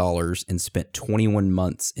 $10,000 and spent 21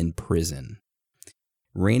 months in prison.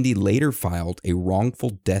 Randy later filed a wrongful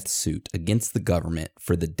death suit against the government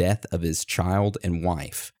for the death of his child and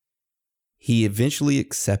wife. He eventually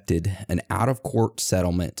accepted an out-of-court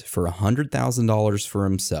settlement for $100,000 for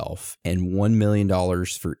himself and $1 million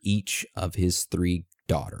for each of his 3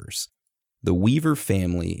 daughters. The Weaver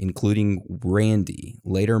family, including Randy,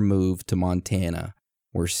 later moved to Montana,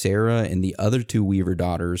 where Sarah and the other 2 Weaver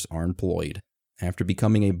daughters are employed. After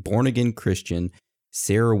becoming a born-again Christian,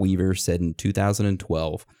 Sarah Weaver said in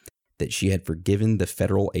 2012 that she had forgiven the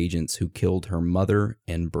federal agents who killed her mother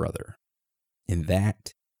and brother. And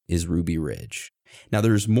that is Ruby Ridge. Now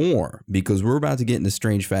there's more, because we're about to get into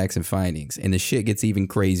strange facts and findings, and the shit gets even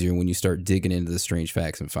crazier when you start digging into the strange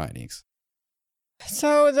facts and findings.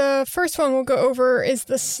 So the first one we'll go over is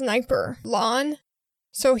the sniper, Lon.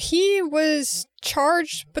 So he was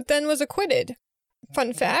charged, but then was acquitted.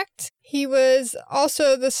 Fun fact, he was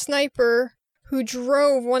also the sniper who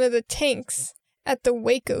drove one of the tanks at the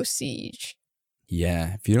Waco siege.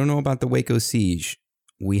 Yeah, if you don't know about the Waco siege,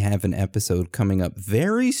 we have an episode coming up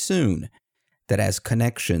very soon that has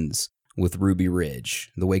connections with Ruby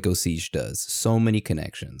Ridge. The Waco siege does. So many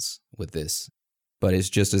connections with this, but it's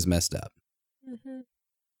just as messed up. Mm-hmm.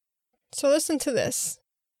 So listen to this.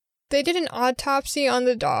 They did an autopsy on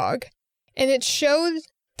the dog, and it showed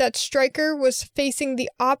that Stryker was facing the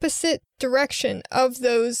opposite direction of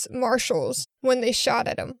those marshals when they shot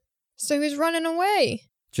at him. So he was running away.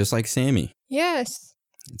 Just like Sammy. Yes.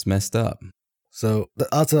 It's messed up. So the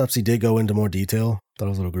autopsy did go into more detail. Thought it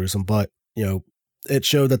was a little gruesome, but, it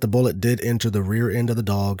showed that the bullet did enter the rear end of the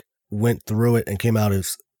dog, went through it, and came out of,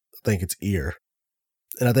 I think, its ear.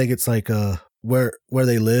 And I think it's like where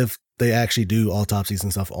they live, they actually do autopsies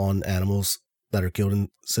and stuff on animals that are killed in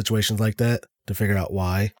situations like that to figure out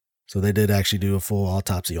why. So they did actually do a full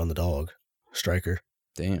autopsy on the dog, Stryker.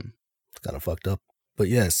 Damn. It's kind of fucked up. But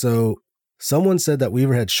yeah, so someone said that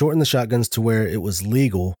Weaver had shortened the shotguns to where it was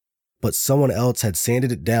legal, but someone else had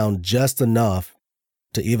sanded it down just enough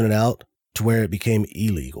to even it out to where it became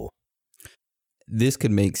illegal. This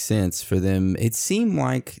could make sense for them. It seemed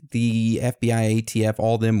like the FBI, ATF,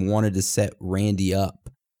 all them wanted to set Randy up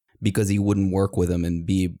because he wouldn't work with them and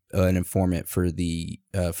be an informant for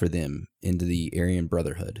them into the Aryan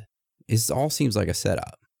Brotherhood. It all seems like a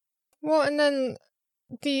setup. Well, and then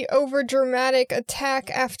the overdramatic attack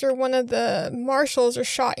after one of the marshals are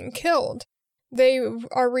shot and killed. They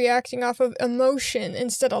are reacting off of emotion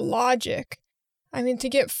instead of logic. I mean, to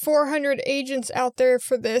get 400 agents out there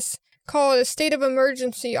for this, call it a state of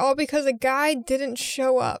emergency, all because a guy didn't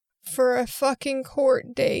show up for a fucking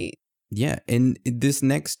court date. Yeah, and this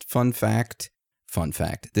next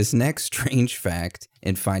this next strange fact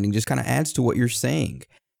and finding just kind of adds to what you're saying.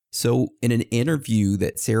 So in an interview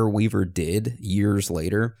that Sarah Weaver did years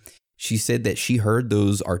later, she said that she heard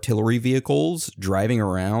those artillery vehicles driving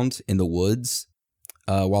around in the woods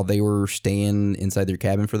while they were staying inside their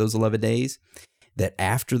cabin for those 11 days. That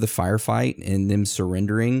after the firefight and them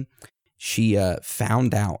surrendering, she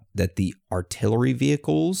found out that the artillery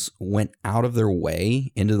vehicles went out of their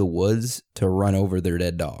way into the woods to run over their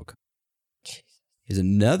dead dog. Here's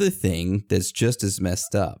another thing that's just as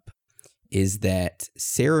messed up is that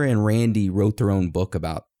Sarah and Randy wrote their own book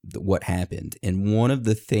about what happened. And one of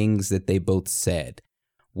the things that they both said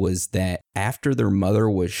was that after their mother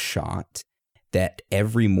was shot, that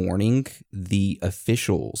every morning the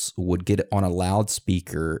officials would get on a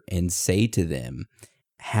loudspeaker and say to them,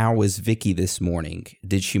 "How was Vicky this morning?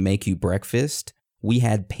 Did she make you breakfast? We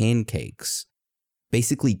had pancakes."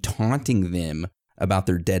 Basically taunting them about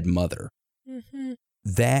their dead mother. Mm-hmm.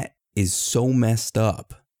 That is so messed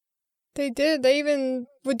up. They did. They even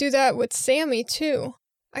would do that with Sammy, too.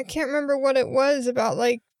 I can't remember what it was about,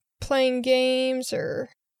 like, playing games or...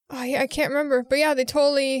 I can't remember. But yeah, they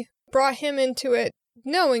totally brought him into it,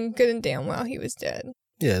 knowing good and damn well he was dead.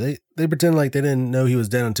 Yeah, they pretend like they didn't know he was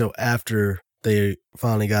dead until after they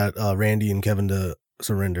finally got Randy and Kevin to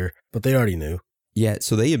surrender. But they already knew. Yeah,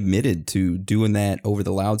 so they admitted to doing that over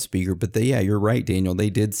the loudspeaker. But you're right, Daniel. They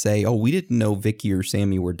did say, oh, we didn't know Vicky or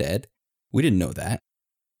Sammy were dead. We didn't know that.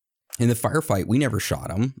 In the firefight, we never shot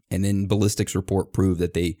them. And then ballistics report proved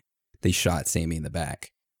that they shot Sammy in the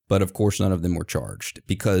back. But of course, none of them were charged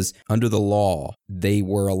because under the law, they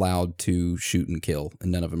were allowed to shoot and kill.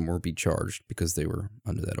 And none of them were be charged because they were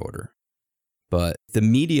under that order. But the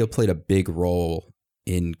media played a big role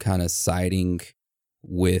in kind of siding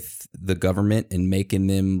with the government and making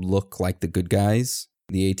them look like the good guys,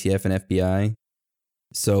 the ATF and FBI.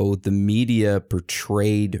 So the media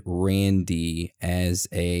portrayed Randy as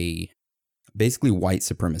a basically white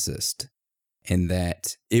supremacist, and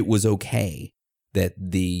that it was okay that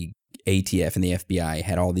the ATF and the FBI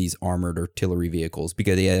had all these armored artillery vehicles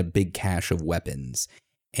because they had a big cache of weapons,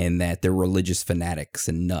 and that they're religious fanatics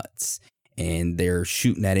and nuts, and they're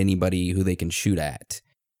shooting at anybody who they can shoot at.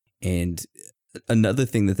 And another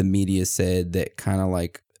thing that the media said that kind of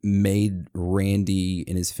like made Randy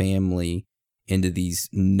and his family into these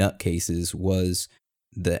nutcases was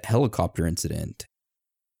the helicopter incident.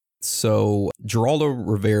 So Geraldo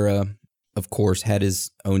Rivera, of course, had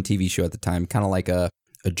his own TV show at the time, kind of like a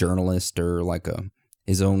journalist or like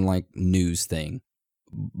his own like news thing.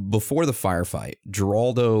 Before the firefight,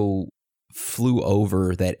 Geraldo flew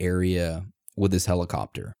over that area with his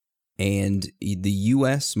helicopter, and the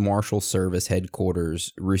U.S. Marshal Service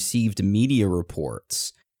headquarters received media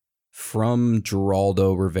reports from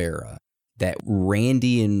Geraldo Rivera that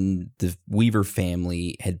Randy and the Weaver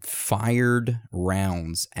family had fired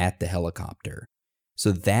rounds at the helicopter.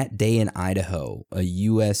 So that day in Idaho, a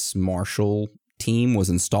U.S. Marshal team was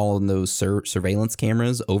installing those surveillance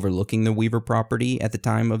cameras overlooking the Weaver property at the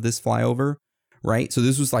time of this flyover, right? So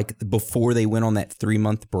this was like before they went on that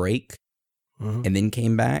 3-month break and then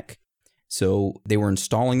came back. So they were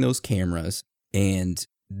installing those cameras, and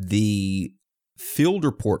the field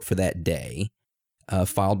report for that day,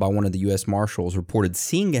 filed by one of the U.S. Marshals, reported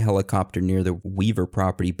seeing a helicopter near the Weaver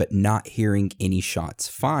property, but not hearing any shots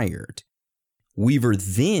fired. Weaver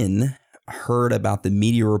then heard about the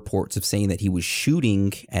media reports of saying that he was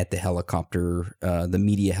shooting at the helicopter, the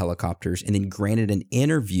media helicopters, and then granted an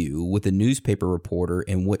interview with a newspaper reporter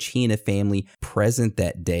in which he and a family present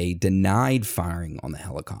that day denied firing on the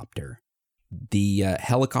helicopter. The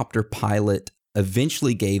helicopter pilot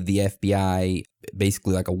eventually gave the FBI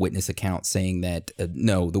basically like a witness account saying that,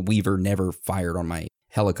 no, the Weaver never fired on my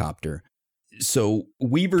helicopter. So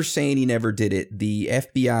Weaver's saying he never did it. The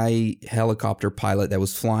FBI helicopter pilot that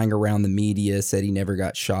was flying around the media said he never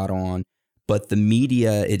got shot on. But the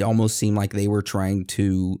media, it almost seemed like they were trying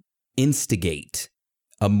to instigate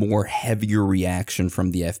a more heavier reaction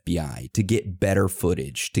from the FBI to get better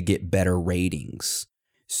footage, to get better ratings.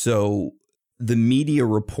 So the media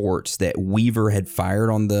reports that Weaver had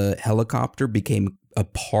fired on the helicopter became a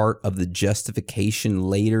part of the justification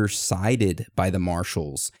later cited by the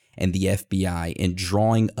Marshals and the FBI in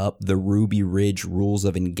drawing up the Ruby Ridge rules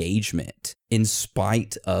of engagement in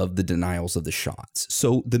spite of the denials of the shots.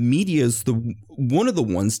 So the media is one of the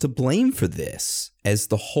ones to blame for this as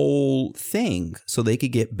the whole thing, so they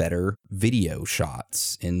could get better video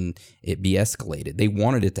shots and it be escalated. They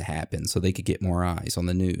wanted it to happen so they could get more eyes on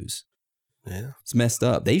the news. Yeah. It's messed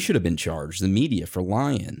up. They should have been charged, the media, for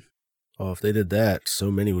lying. Oh, if they did that, so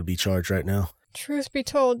many would be charged right now. Truth be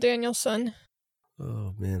told, Danielson.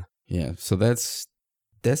 Oh, man. Yeah, so that's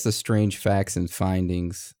the strange facts and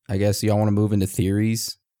findings. I guess y'all want to move into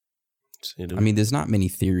theories? I mean, there's not many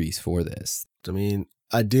theories for this. I mean,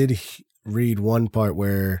 I did read one part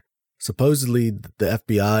where supposedly the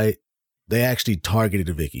FBI, they actually targeted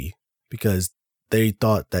Vicky because they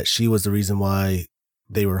thought that she was the reason why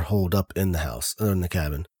they were holed up in the house, in the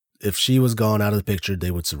cabin. If she was gone out of the picture,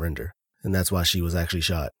 they would surrender. And that's why she was actually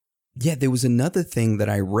shot. Yeah, there was another thing that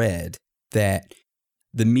I read that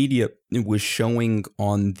the media was showing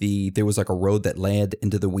there was like a road that led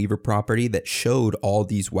into the Weaver property that showed all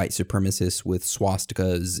these white supremacists with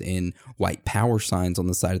swastikas and white power signs on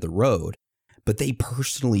the side of the road. But they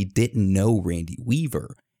personally didn't know Randy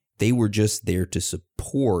Weaver. They were just there to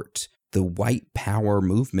support the white power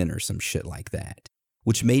movement or some shit like that.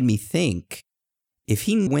 Which made me think, if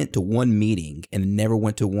he went to one meeting and never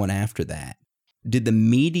went to one after that, did the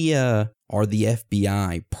media or the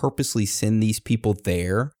FBI purposely send these people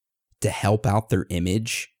there to help out their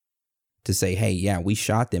image? To say, hey, yeah, we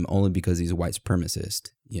shot them only because he's a white supremacist,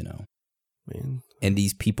 you know? Man. And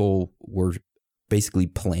these people were basically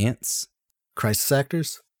plants? Crisis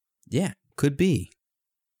actors? Yeah, could be.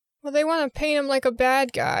 Well, they want to paint him like a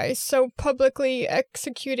bad guy, so publicly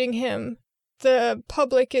executing him, the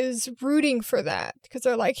public is rooting for that because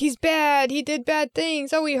they're like, he's bad, he did bad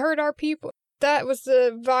things, oh, he hurt our people. That was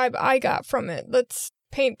the vibe I got from it. Let's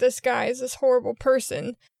paint this guy as this horrible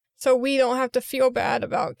person so we don't have to feel bad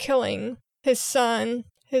about killing his son,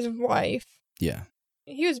 his wife. Yeah.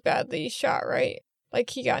 He was badly shot, right?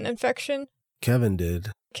 Like he got an infection? Kevin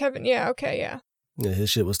did. Kevin, yeah, okay, yeah. Yeah,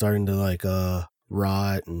 his shit was starting to like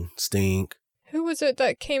rot and stink. Who was it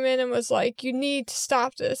that came in and was like, you need to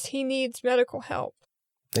stop this. He needs medical help.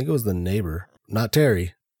 I think it was the neighbor. not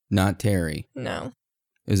Terry. Not Terry. No.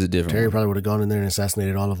 It was a different Terry one. probably would have gone in there and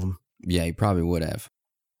assassinated all of them. Yeah, he probably would have.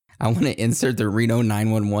 I want to insert the Reno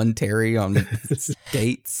 911 Terry on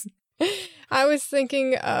dates. I was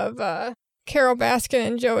thinking of Carol Baskin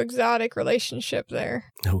and Joe Exotic relationship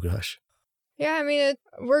there. Oh, gosh. Yeah, I mean,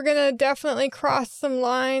 we're going to definitely cross some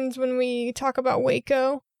lines when we talk about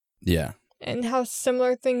Waco Yeah. and how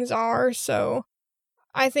similar things are. So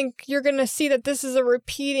I think you're going to see that this is a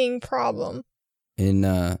repeating problem.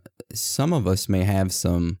 And some of us may have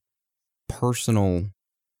some personal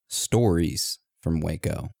stories from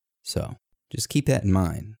Waco. So just keep that in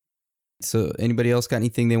mind. So anybody else got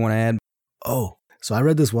anything they want to add? Oh, so I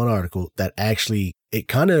read this one article that actually, it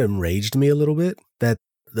kind of enraged me a little bit that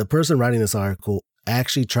the person writing this article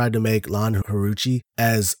actually tried to make Lon Horiuchi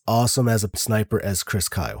as awesome as a sniper as Chris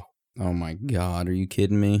Kyle. Oh my God, are you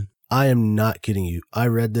kidding me? I am not kidding you. I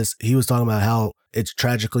read this. He was talking about how it's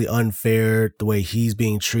tragically unfair the way he's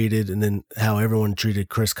being treated and then how everyone treated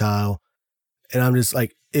Chris Kyle. And I'm just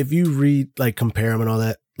like, if you read, like, compare him and all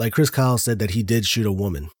that, like Chris Kyle said that he did shoot a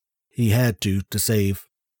woman. He had to save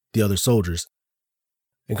the other soldiers.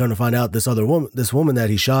 And come to find out, this woman that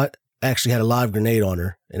he shot actually had a live grenade on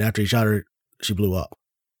her. And after he shot her, she blew up.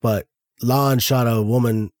 But Lon shot a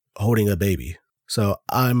woman holding a baby. So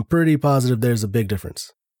I'm pretty positive there's a big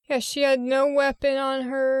difference. Yeah, she had no weapon on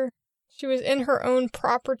her. She was in her own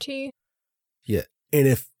property. Yeah. And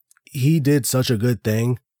if he did such a good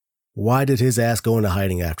thing, why did his ass go into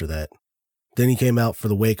hiding after that? Then he came out for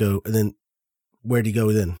the Waco, and then where'd he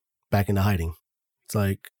go then? Back into hiding. It's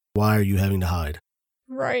like, why are you having to hide?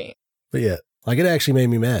 Right. But yeah, like, it actually made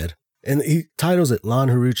me mad. And he titles it Lon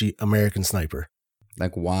Horiuchi, American Sniper.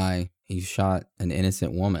 Like, why he shot an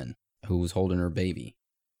innocent woman who was holding her baby.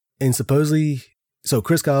 And supposedly, so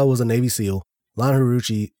Chris Kyle was a Navy SEAL. Lon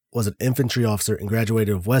Horiuchi was an infantry officer and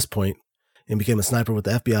graduated of West Point and became a sniper with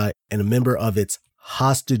the FBI and a member of its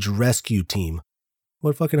hostage rescue team.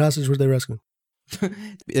 What fucking hostage were they rescuing?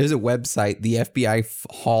 There's a website, the FBI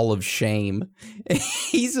Hall of Shame.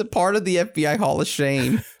 He's a part of the FBI Hall of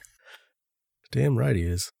Shame. Damn right he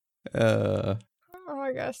is. Oh,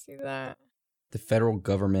 I gotta see that. The federal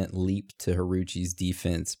government leaped to Horiuchi's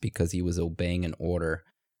defense because he was obeying an order.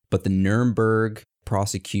 But the Nuremberg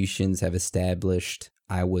prosecutions have established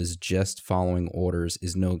I was just following orders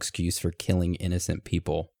is no excuse for killing innocent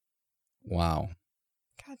people. Wow.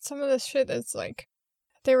 God, some of this shit is like,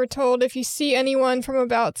 they were told if you see anyone from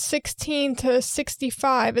about 16 to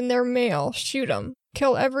 65 and they're male, shoot them.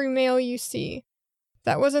 Kill every male you see.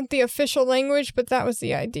 That wasn't the official language, but that was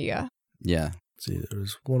the idea. Yeah. See, there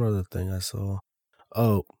was one other thing I saw.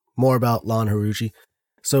 Oh, more about Lon Horiuchi.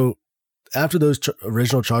 So after those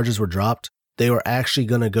original charges were dropped, they were actually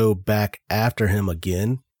going to go back after him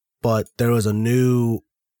again. But there was a new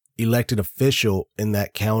elected official in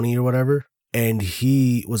that county or whatever. And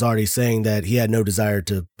he was already saying that he had no desire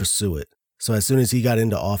to pursue it. So as soon as he got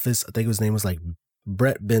into office, I think his name was like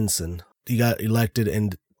Brett Benson. He got elected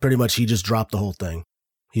and pretty much he just dropped the whole thing.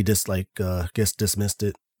 He just dismissed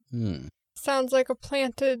it. Sounds like a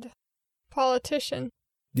planted politician.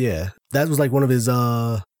 Yeah, that was like one of his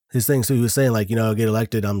things. So he was saying, like, I'll get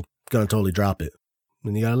elected, I'm going to totally drop it.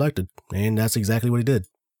 And he got elected. And that's exactly what he did.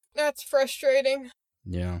 That's frustrating.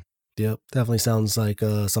 Yeah. Yep, definitely sounds like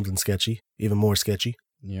something sketchy, even more sketchy.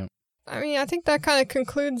 Yep. I mean, I think that kind of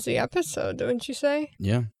concludes the episode, don't you say?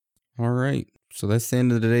 Yeah. All right. So that's the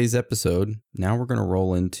end of today's episode. Now we're going to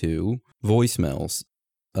roll into voicemails.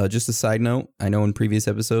 Just a side note, I know in previous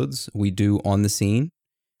episodes we do On the Scene,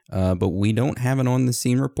 but we don't have an On the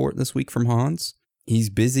Scene report this week from Hans. He's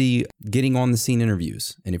busy getting on the scene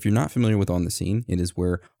interviews. And if you're not familiar with On the Scene, it is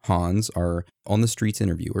where Hans, our on the streets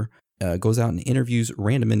interviewer, goes out and interviews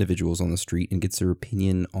random individuals on the street and gets their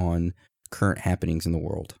opinion on current happenings in the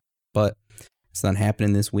world. But it's not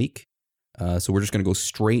happening this week, so we're just going to go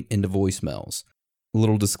straight into voicemails. A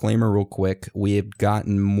little disclaimer real quick. We have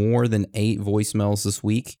gotten more than 8 voicemails this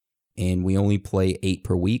week, and we only play 8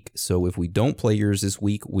 per week. So if we don't play yours this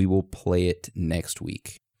week, we will play it next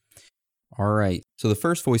week. All right. So the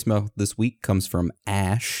first voicemail this week comes from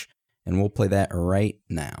Ash, and we'll play that right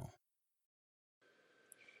now.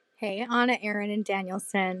 Hey, Anna, Aaron, and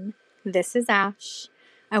Danielson. This is Ash.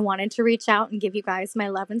 I wanted to reach out and give you guys my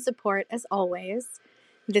love and support as always.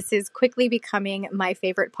 This is quickly becoming my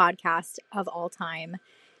favorite podcast of all time.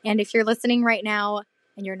 And if you're listening right now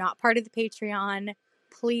and you're not part of the Patreon,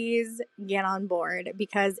 please get on board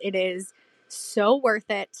because it is so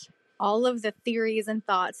worth it. All of the theories and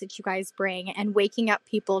thoughts that you guys bring and waking up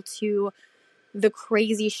people to the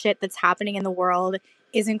crazy shit that's happening in the world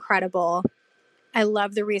is incredible. I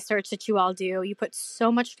love the research that you all do. You put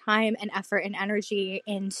so much time and effort and energy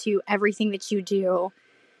into everything that you do.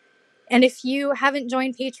 And if you haven't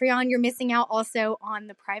joined Patreon, you're missing out also on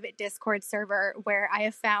the private Discord server where I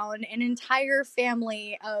have found an entire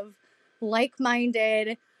family of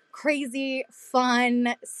like-minded, crazy,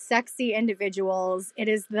 fun, sexy individuals. It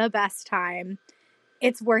is the best time.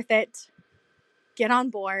 It's worth it. Get on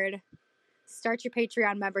board. Start your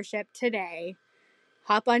Patreon membership today.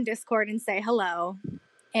 Hop on Discord and say hello.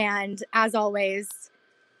 And as always,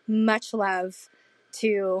 much love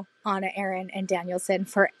to Anna, Aaron, and Danielson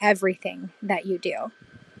for everything that you do.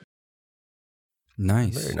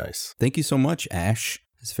 Nice. Very nice. Thank you so much, Ash.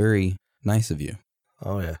 It's very nice of you.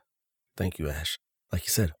 Oh, yeah. Thank you, Ash. Like you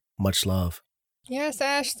said, much love. Yes,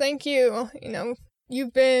 Ash, thank you.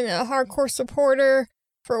 You've been a hardcore supporter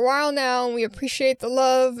for a while now, and we appreciate the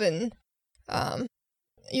love, and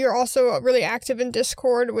you're also really active in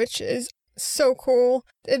Discord, which is so cool.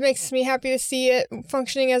 It makes me happy to see it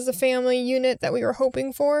functioning as the family unit that we were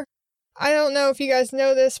hoping for. I don't know if you guys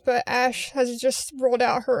know this, but Ash has just rolled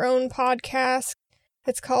out her own podcast.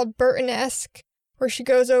 It's called Burton-esque, where she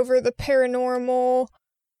goes over the paranormal,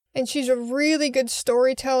 and she's a really good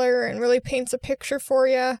storyteller and really paints a picture for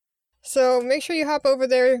you. So make sure you hop over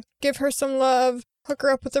there, give her some love, hook her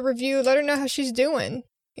up with a review, let her know how she's doing.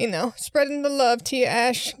 Spreading the love to you,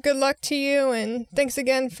 Ash. Good luck to you, and thanks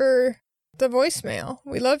again for the voicemail.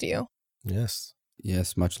 We love you. Yes.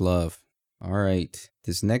 Yes, much love. All right.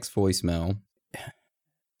 This next voicemail,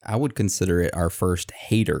 I would consider it our first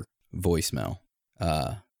hater voicemail.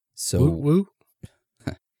 Woo, woo.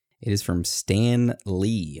 It is from Stan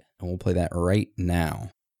Lee, and we'll play that right now.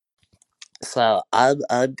 So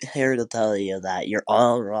I'm here to tell you that you're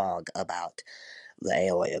all wrong about the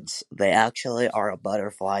aliens. They actually are a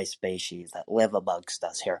butterfly species that live amongst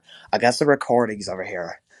us here. I got some recordings over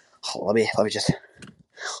here. Let me just.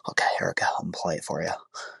 Okay, here we go. I'm gonna play it for you.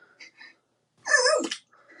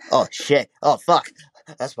 Oh shit! Oh fuck!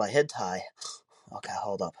 That's my hentai. Okay,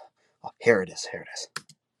 hold up. Oh, here it is.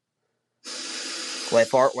 Wait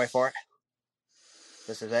for it.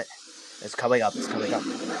 This is it. It's coming up.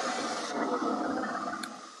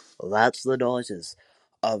 That's the noises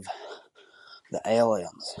of the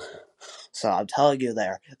aliens. So I'm telling you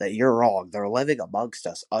there that you're wrong. They're living amongst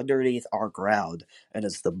us underneath our ground, and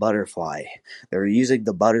it's the butterfly. They're using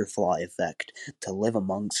the butterfly effect to live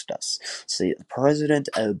amongst us. See, President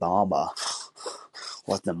Obama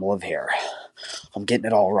let them live here. I'm getting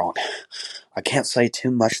it all wrong. I can't say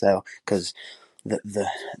too much though, because the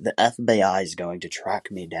FBI is going to track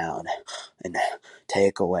me down and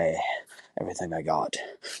take away everything I got.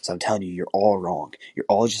 So I'm telling you, you're all wrong. You're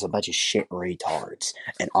all just a bunch of shit retards,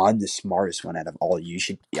 and I'm the smartest one out of all you.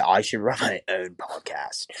 I should run my own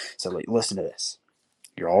podcast. So listen to this.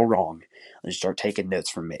 You're all wrong, and start taking notes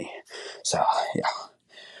from me. So yeah.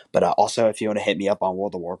 But also, if you want to hit me up on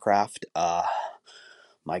World of Warcraft,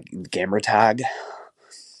 my gamer tag,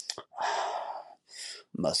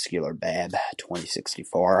 Muscular Bab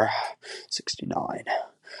 2064 69.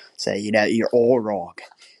 So you're all wrong.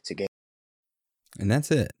 And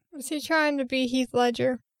that's it. Was he trying to be Heath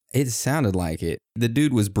Ledger? It sounded like it. The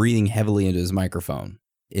dude was breathing heavily into his microphone.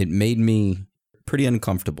 It made me pretty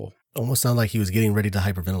uncomfortable. Almost sounded like he was getting ready to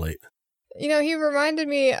hyperventilate. He reminded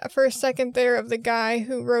me for a second there of the guy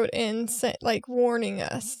who wrote in, warning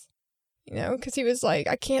us. Because he was like,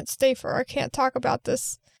 I can't talk about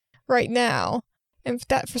this right now. And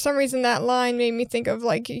that, for some reason, that line made me think of,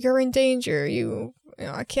 you're in danger.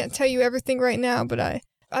 I can't tell you everything right now, but I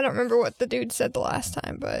don't remember what the dude said the last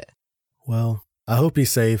time, but... Well, I hope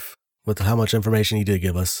he's safe with how much information he did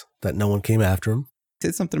give us, that no one came after him. He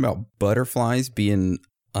said something about butterflies being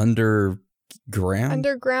underground?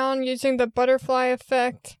 Underground, using the butterfly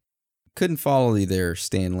effect. Couldn't follow you there,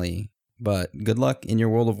 Stanley. But good luck in your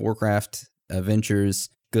World of Warcraft adventures.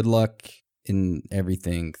 Good luck in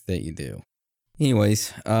everything that you do.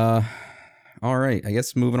 Anyways, all right, I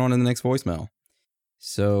guess moving on to the next voicemail.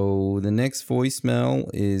 So the next voicemail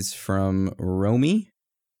is from Romy,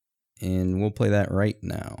 and we'll play that right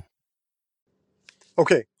now.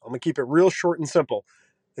 Okay, I'm going to keep it real short and simple.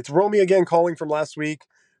 It's Romy again calling from last week.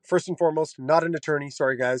 First and foremost, not an attorney,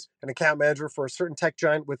 sorry guys, an account manager for a certain tech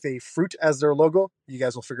giant with a fruit as their logo. You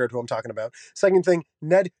guys will figure out who I'm talking about. Second thing,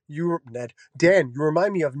 Dan, you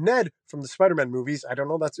remind me of Ned from the Spider-Man movies. I don't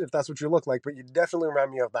know if that's what you look like, but you definitely remind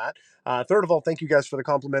me of that. Third of all, thank you guys for the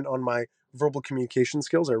compliment on my verbal communication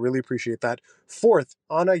skills. I really appreciate that. Fourth,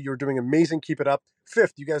 Anna, you're doing amazing. Keep it up.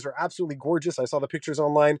 Fifth, you guys are absolutely gorgeous. I saw the pictures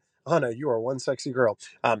online. Anna, you are one sexy girl.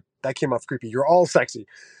 That came off creepy. You're all sexy.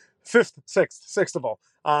 Sixth of all,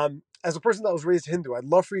 as a person that was raised Hindu, I'd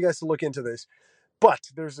love for you guys to look into this.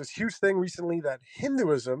 But there's this huge thing recently that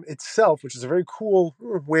Hinduism itself, which is a very cool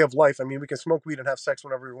way of life, I mean, we can smoke weed and have sex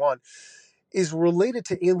whenever we want, is related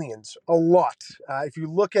to aliens a lot. If you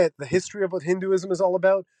look at the history of what Hinduism is all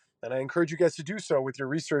about, and I encourage you guys to do so with your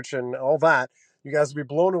research and all that, you guys will be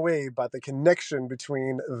blown away by the connection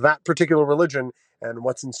between that particular religion and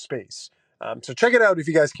what's in space. So check it out if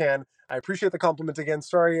you guys can. I appreciate the compliment again.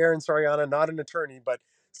 Sorry, Aaron. Sorry, Anna. Not an attorney, but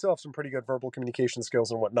still have some pretty good verbal communication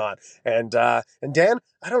skills and whatnot. And Dan,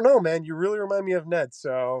 I don't know, man. You really remind me of Ned.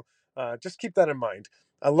 So just keep that in mind.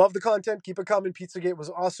 I love the content. Keep it coming. Pizzagate was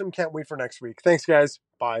awesome. Can't wait for next week. Thanks, guys.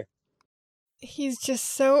 Bye. He's just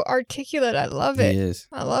so articulate. I love it. He is.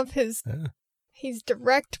 I love his... He's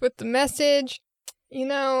direct with the message. You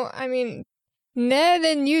know, I mean, Ned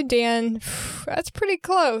and you, Dan, that's pretty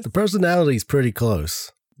close. The personality's pretty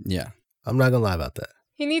close. Yeah. I'm not going to lie about that.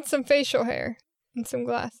 He needs some facial hair and some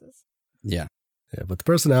glasses. Yeah. Yeah, but the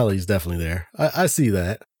personality's definitely there. I see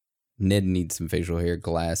that. Ned needs some facial hair,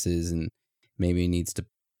 glasses, and maybe needs to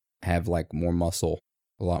have like more muscle,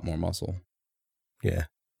 a lot more muscle. Yeah.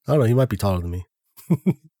 I don't know. He might be taller than me.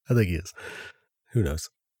 I think he is. Who knows?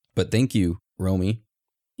 But thank you, Romy.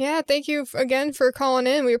 Yeah, thank you again for calling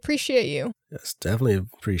in. We appreciate you. Yes, definitely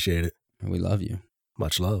appreciate it. We love you.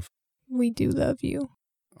 Much love. We do love you.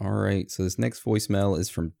 All right. So this next voicemail is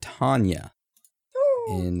from Tanya.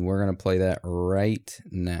 And we're going to play that right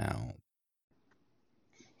now.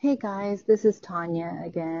 Hey guys, this is Tanya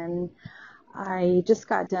again. I just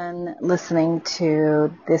got done listening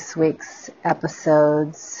to this week's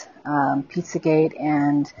episodes, Pizzagate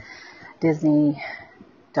and Disney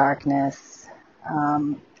Darkness.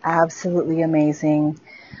 Absolutely amazing.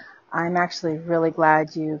 I'm actually really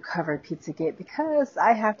glad you covered Pizzagate because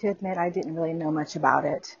I have to admit I didn't really know much about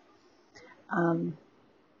it. I'm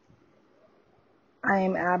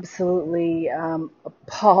absolutely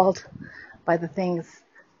appalled by the things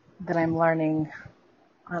that I'm learning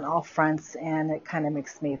on all fronts, and it kind of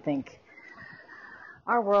makes me think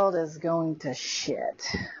our world is going to shit.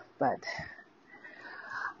 But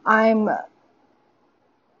I'm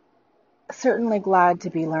certainly glad to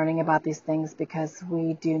be learning about these things because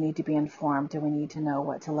we do need to be informed and we need to know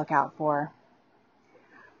what to look out for.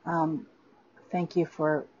 Thank you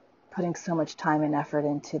for putting so much time and effort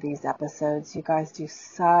into these episodes. You guys do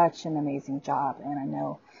such an amazing job, and I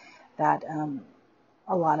know that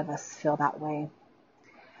a lot of us feel that way.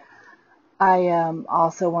 I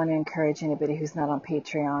also want to encourage anybody who's not on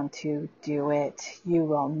Patreon to do it. You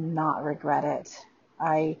will not regret it.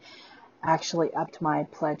 I actually upped my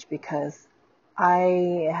pledge because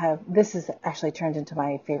this has actually turned into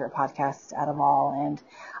my favorite podcast out of all, and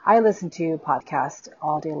I listen to podcasts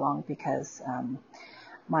all day long because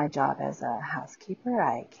my job as a housekeeper,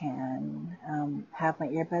 I can have my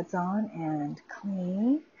earbuds on and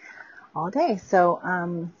clean all day. So,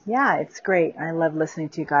 yeah, it's great. I love listening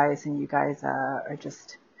to you guys, and you guys are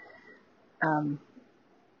just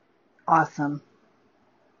awesome.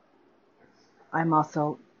 I'm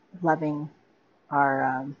also loving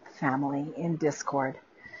our family in Discord.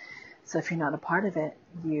 So if you're not a part of it,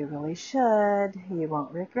 you really should. You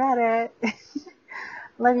won't regret it.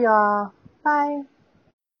 Love you all. Bye.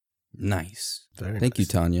 Nice. Very Thank you,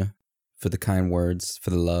 nice. Tanya, for the kind words, for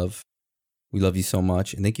the love. We love you so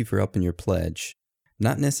much, and thank you for upping your pledge.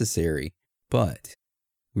 Not necessary, but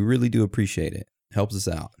we really do appreciate it. Helps us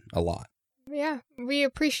out a lot. Yeah, we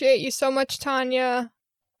appreciate you so much, Tanya.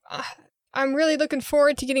 I'm really looking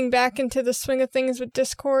forward to getting back into the swing of things with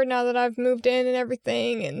Discord now that I've moved in and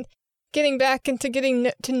everything, and getting back into getting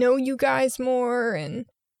to know you guys more. And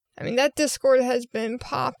I mean, that Discord has been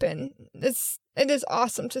popping. It is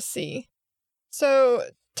awesome to see. So,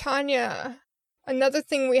 Tanya, another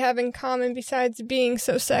thing we have in common besides being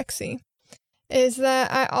so sexy is that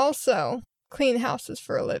I also clean houses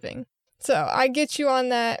for a living. So I get you on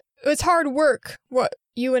that. It's hard work what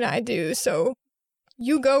you and I do. So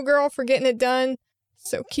you go, girl, for getting it done.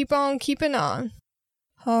 So keep on keeping on.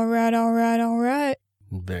 All right.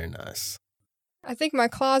 Very nice. I think my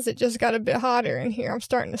closet just got a bit hotter in here. I'm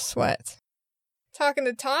starting to sweat. Talking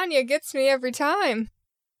to Tanya gets me every time.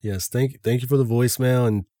 Yes, thank you for the voicemail,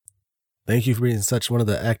 and thank you for being such one of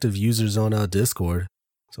the active users on Discord.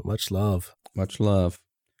 So much love. Much love.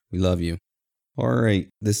 We love you. All right.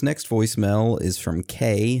 This next voicemail is from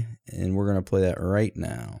Kay, and we're going to play that right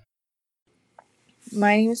now.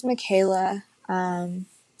 My name is Michaela.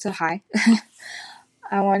 So hi.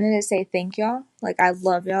 I wanted to say thank y'all. I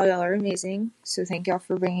love y'all. Y'all are amazing. So thank y'all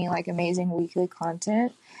for bringing amazing weekly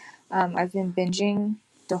content. I've been binging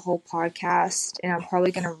the whole podcast, and I'm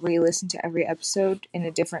probably going to re-listen to every episode in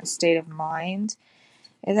a different state of mind,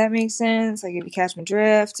 if that makes sense. If you catch my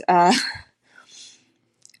drift.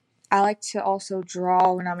 I like to also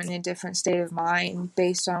draw when I'm in a different state of mind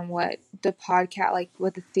based on what the podcast, like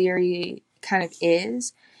what the theory kind of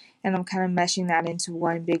is. And I'm kind of meshing that into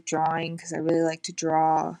one big drawing because I really like to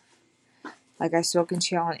draw. Like I've spoken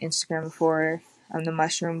to y'all on Instagram before. I'm the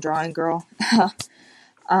mushroom drawing girl.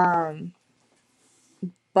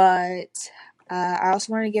 But I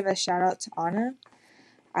also want to give a shout out to Anna.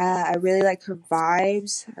 I really like her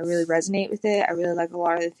vibes. I really resonate with it. I really like a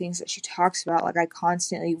lot of the things that she talks about. Like I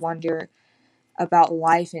constantly wonder about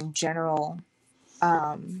life in general.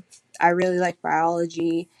 I really like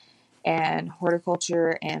biology and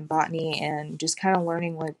horticulture and botany and just kind of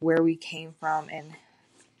learning like where we came from and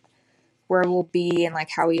where we'll be and like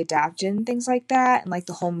how we adapted and things like that and like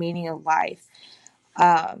the whole meaning of life.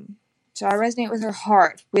 So I resonate with her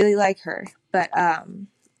heart. Really like her. But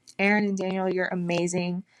Aaron and Daniel, you're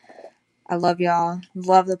amazing. I love y'all.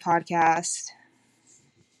 Love the podcast.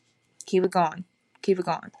 Keep it going. Keep it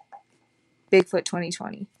going. Bigfoot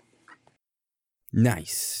 2020.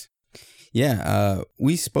 Nice. Yeah,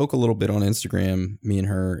 we spoke a little bit on Instagram, me and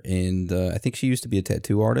her, and I think she used to be a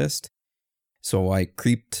tattoo artist. So I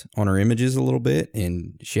creeped on her images a little bit,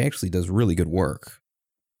 and she actually does really good work.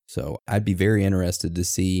 So I'd be very interested to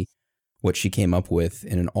see what she came up with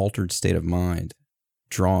in an altered state of mind,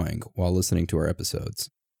 drawing while listening to our episodes.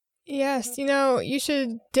 Yes, you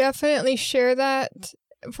should definitely share that.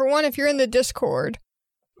 For one, if you're in the Discord,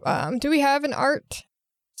 do we have an art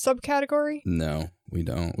subcategory? No, we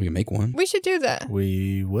don't. We can make one. We should do that.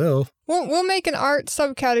 We will. We'll make an art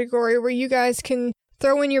subcategory where you guys can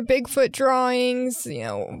throw in your Bigfoot drawings,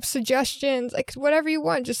 suggestions, like whatever you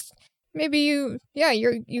want. Just maybe you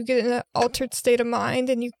get in an altered state of mind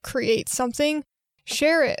and you create something.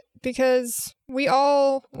 Share it because we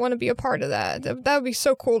all want to be a part of that. That would be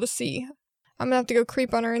so cool to see. I'm gonna have to go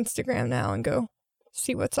creep on our Instagram now and go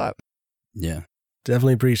see what's up. Yeah.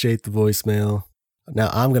 Definitely appreciate the voicemail. Now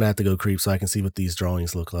I'm going to have to go creep so I can see what these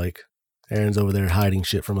drawings look like. Aaron's over there hiding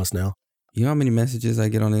shit from us now. You know how many messages I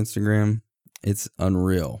get on Instagram? It's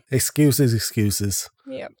unreal. Excuses.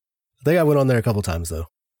 Yep. I think I went on there a couple times, though.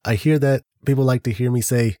 I hear that people like to hear me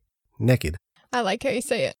say naked. I like how you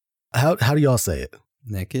say it. How do y'all say it?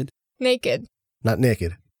 Naked? Naked. Not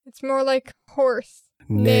naked. It's more like horse.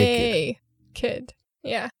 Naked. Kid.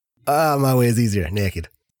 Yeah. My way is easier. Naked.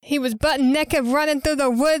 He was butt naked running through the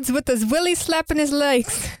woods with his willy slapping his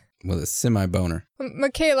legs. With a semi-boner.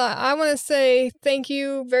 Michaela, I want to say thank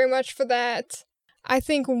you very much for that. I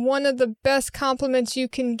think one of the best compliments you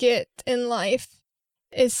can get in life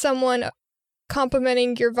is someone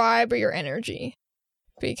complimenting your vibe or your energy.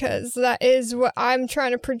 Because that is what I'm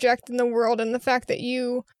trying to project in the world. And the fact that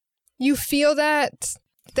you feel that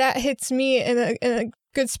hits me in a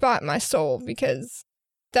good spot in my soul. Because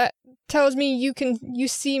that tells me you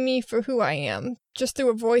see me for who I am just through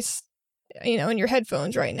a voice, in your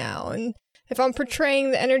headphones right now. And if I'm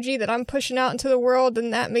portraying the energy that I'm pushing out into the world,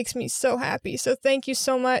 then that makes me so happy. So thank you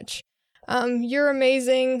so much. You're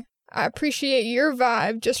amazing. I appreciate your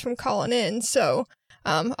vibe just from calling in. So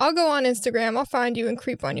I'll go on Instagram. I'll find you and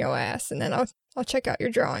creep on your ass, and then I'll check out your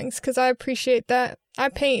drawings because I appreciate that. I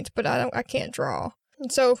paint, but I can't draw.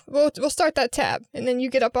 And so we'll start that tab, and then you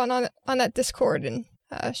get up on that Discord and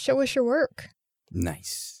show us your work.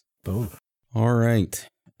 Nice. Boom. All right.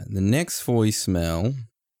 The next voicemail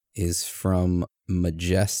is from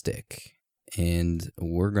Majestic, and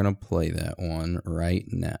we're going to play that one right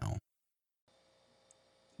now.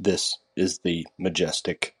 This is the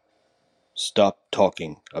Majestic. Stop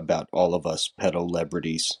talking about all of us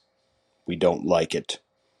pedo-lebrities. We don't like it.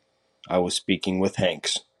 I was speaking with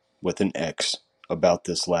Hanks, with an X, about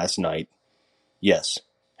this last night. Yes,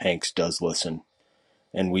 Hanks does listen.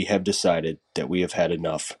 And we have decided that we have had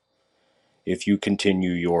enough. If you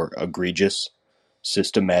continue your egregious,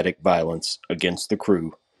 systematic violence against the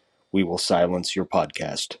crew, we will silence your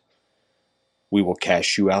podcast. We will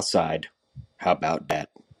cast you outside. How about that?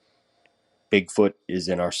 Bigfoot is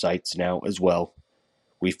in our sights now as well.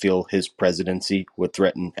 We feel his presidency would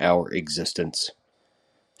threaten our existence.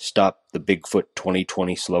 Stop the Bigfoot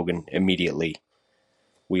 2020 slogan immediately.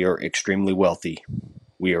 We are extremely wealthy.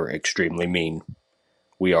 We are extremely mean.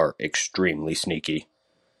 We are extremely sneaky.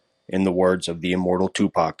 In the words of the immortal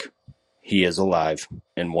Tupac, he is alive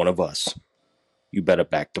and one of us. You better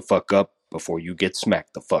back the fuck up before you get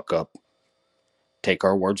smacked the fuck up. Take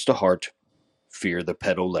our words to heart. Fear the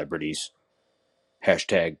pedo-lebrities.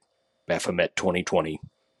 Hashtag Baphomet 2020.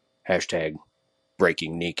 Hashtag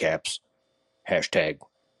breaking kneecaps. Hashtag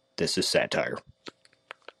this is satire.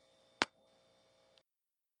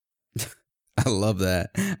 I love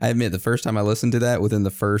that. I admit, the first time I listened to that, within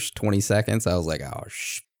the first 20 seconds, I was like, oh,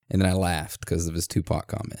 And then I laughed because of his Tupac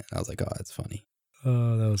comment. I was like, oh, that's funny.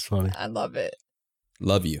 Oh, that was funny. I love it.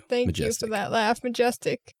 Love you, Thank Majestic. you for that laugh,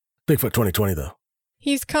 Majestic. Bigfoot 2020, though.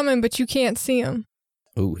 He's coming, but you can't see him.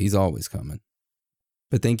 Oh, he's always coming.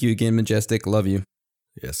 But thank you again, Majestic. Love you.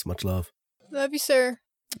 Yes, much love. Love you, sir.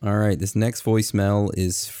 All right, this next voicemail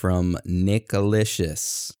is from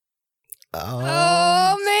Nickalicious.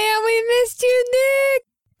 Oh, man, we missed you, Nick.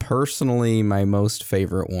 Personally, my most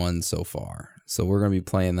favorite one so far. So we're going to be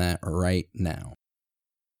playing that right now.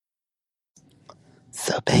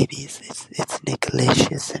 So, babies, it's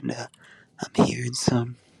Nickalicious, and I'm hearing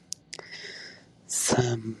some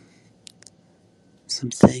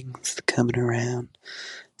things coming around.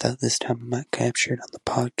 Thought this time I might capture it on the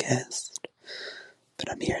podcast, but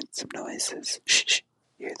I'm hearing some noises. Shh,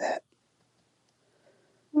 hear that?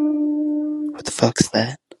 What the fuck's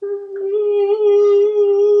that?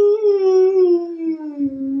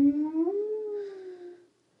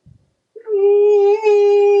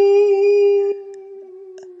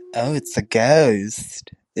 Oh, it's a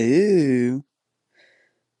ghost. Ooh.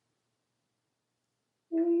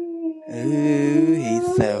 Ooh,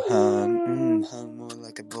 he's so hung. Hung more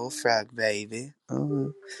like a bullfrog, baby.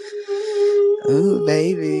 Ooh. Ooh,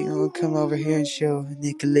 baby. You wanna come over here and show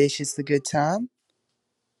Nickalicious a good time?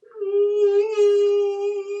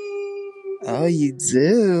 Oh, you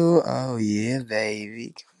do? Oh, yeah,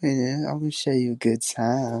 baby. Come here. I'm gonna show you a good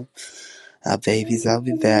time. Babies, I'll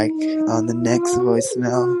be back on the next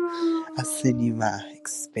voicemail. I'll send you my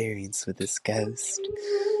experience with this ghost.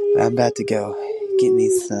 But I'm about to go get me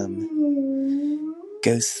some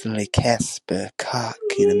ghostly Casper cock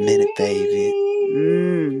in a minute, baby.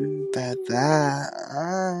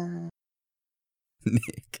 Bye-bye.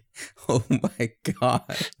 Nick, oh my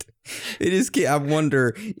God. I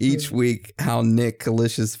wonder each week how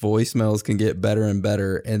Nickalicious voicemails can get better and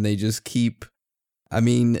better, and they just keep,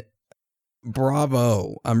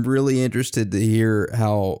 bravo. I'm really interested to hear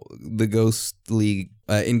how the ghostly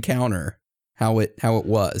encounter, how it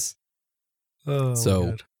was. Oh, so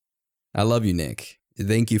God. I love you, Nick.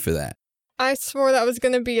 Thank you for that. I swore that was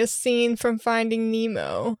going to be a scene from Finding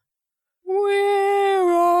Nemo. Where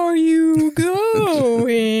are you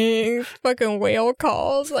going? Fucking whale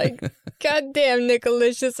calls. Like, goddamn,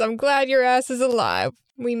 Nickalicious, I'm glad your ass is alive.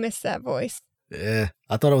 We missed that voice. Yeah,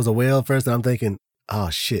 I thought it was a whale first, and I'm thinking, oh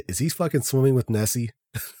shit, is he fucking swimming with Nessie?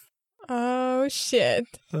 Oh, shit.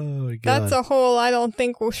 Oh, my God. That's a hole I don't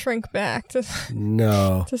think will shrink back to,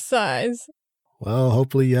 No. to size. Well,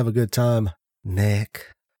 hopefully you have a good time,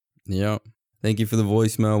 Nick. Yep. Thank you for the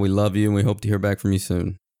voicemail. We love you, and we hope to hear back from you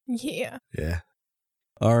soon. Yeah. Yeah.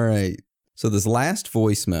 All right. So this last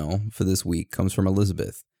voicemail for this week comes from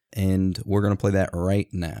Elizabeth, and we're going to play that right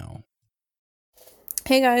now.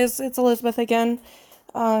 Hey guys, it's Elizabeth again.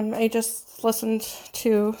 I just listened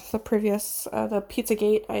to the previous, the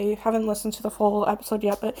Pizzagate. I haven't listened to the full episode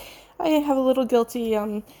yet, but I have a little guilty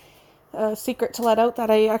secret to let out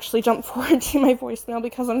that I actually jumped forward to my voicemail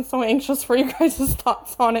because I'm so anxious for you guys'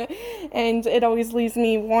 thoughts on it, and it always leaves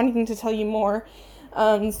me wanting to tell you more.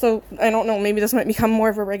 So I don't know, maybe this might become more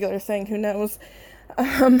of a regular thing, who knows.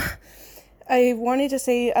 I wanted to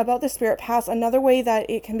say about the Spirit Pass, another way that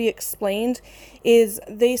it can be explained is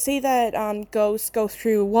they say that ghosts go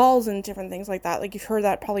through walls and different things like that. Like, you've heard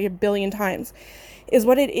that probably 1 billion times. Is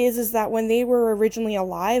what it is that when they were originally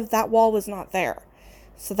alive, that wall was not there.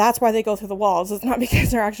 So that's why they go through the walls. It's not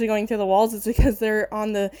because they're actually going through the walls, it's because they're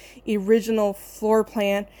on the original floor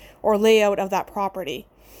plan or layout of that property.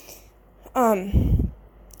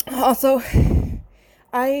 Also,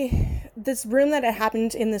 this room that it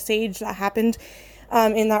happened in, the sage that happened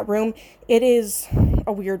in that room, it is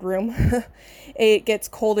a weird room. It gets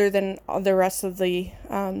colder than the rest of the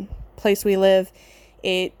place we live.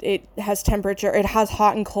 It has temperature. It has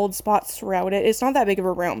hot and cold spots throughout it. It's not that big of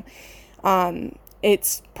a room.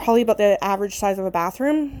 It's probably about the average size of a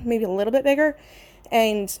bathroom, maybe a little bit bigger.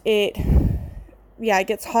 And it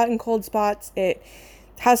gets hot and cold spots. It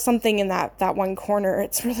has something in that one corner.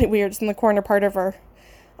 It's really weird. It's in the corner part of our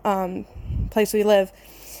place we live.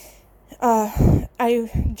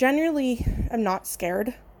 I generally am not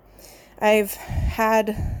scared. I've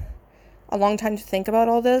had a long time to think about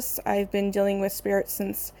all this. I've been dealing with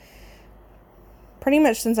spirits pretty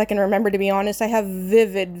much since I can remember, to be honest. I have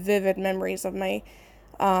vivid memories of my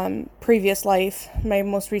previous life, my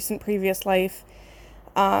most recent previous life.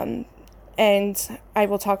 And I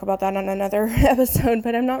will talk about that on another episode,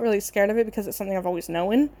 but I'm not really scared of it because it's something I've always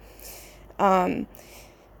known. And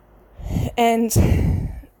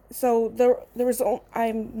so there was,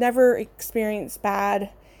 I've never experienced bad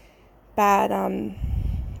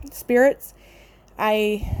spirits.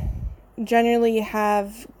 I generally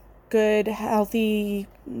have good, healthy,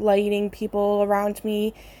 lighting people around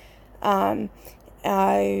me.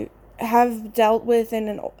 I have dealt with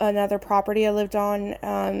in another property I lived on.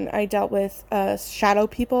 I dealt with shadow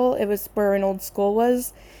people. It was where an old school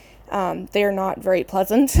was. They're not very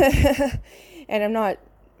pleasant, and I'm not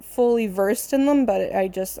fully versed in them, but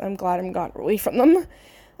I'm glad I'm got away from them.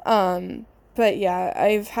 But yeah,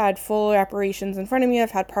 I've had full apparitions in front of me.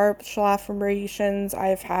 I've had partial apparitions.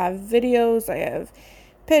 I've had videos. I have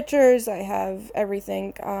pictures. I have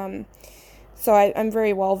everything. So I'm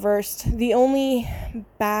very well versed. The only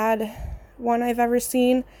bad one I've ever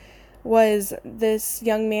seen was this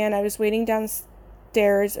young man. I was waiting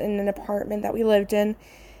downstairs in an apartment that we lived in,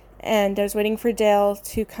 and I was waiting for Dale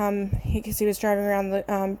to come because he was driving around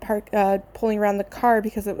the pulling around the car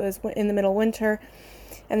because it was in the middle of winter.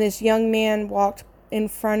 And this young man walked in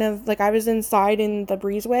front of, I was inside in the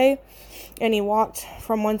breezeway, and he walked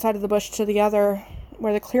from one side of the bush to the other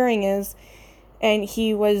where the clearing is, and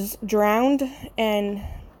he was drowned and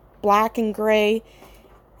black and gray,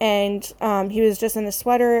 and he was just in a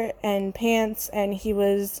sweater and pants, and he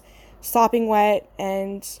was sopping wet,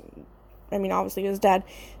 and obviously he was dead,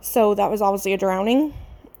 so that was obviously a drowning.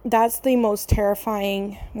 That's the most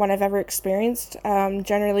terrifying one I've ever experienced.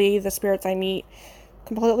 Generally, the spirits I meet,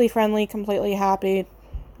 completely friendly, completely happy,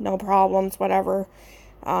 no problems, whatever.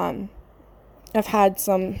 I've had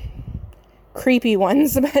some creepy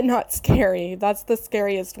ones, but not scary. That's the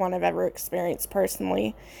scariest one I've ever experienced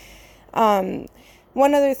personally. One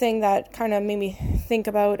other thing that kind of made me think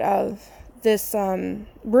about this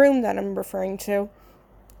room that I'm referring to,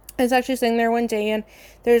 I was actually sitting there one day, and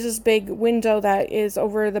there's this big window that is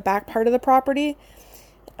over the back part of the property,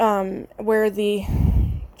 where the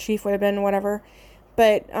chief would have been, whatever.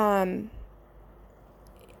 But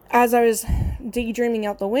as I was daydreaming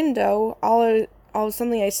out the window, all of a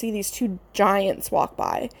sudden I see these two giants walk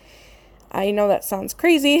by. I know that sounds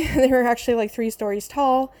crazy. They were actually 3 stories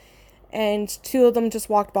tall, and 2 of them just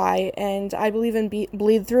walked by. And I believe in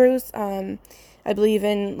bleed-throughs. I believe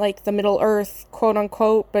in the Middle Earth, quote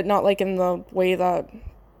unquote, but not in the way that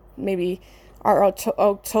maybe R.R.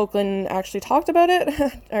 Tolkien actually talked about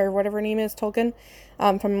it, or whatever her name is, Tolkien,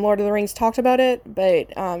 from Lord of the Rings talked about it,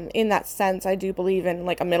 but in that sense, I do believe in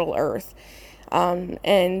a Middle Earth,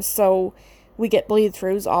 and so we get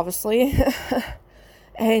bleed-throughs, obviously,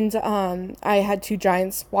 and I had 2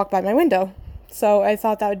 giants walk by my window, so I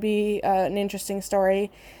thought that would be an interesting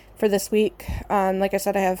story for this week. Like I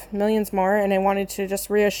said, I have millions more, and I wanted to just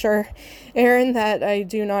reassure Aaron that I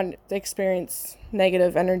do not experience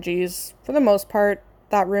negative energies for the most part.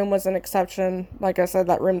 That room was an exception. Like I said,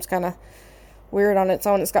 that room's kind of weird on its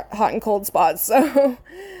own. It's got hot and cold spots, so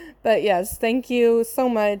but yes, thank you so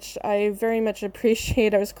much. I very much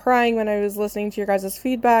appreciate. I was crying when I was listening to your guys'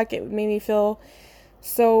 feedback. It made me feel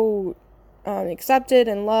so accepted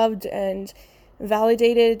and loved and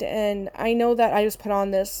validated, and I know that I was put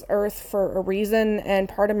on this earth for a reason, and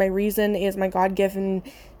part of my reason is my God-given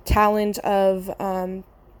talent of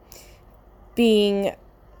being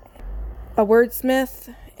a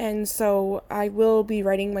wordsmith, and so I will be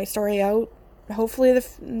writing my story out. Hopefully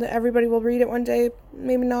everybody will read it one day.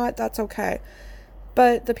 Maybe not, that's okay,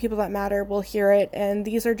 but the people that matter will hear it, and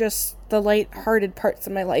these are just the light-hearted parts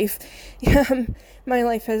of my life. My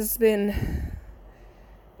life has been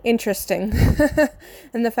interesting,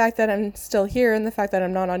 and the fact that I'm still here and the fact that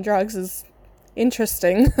I'm not on drugs is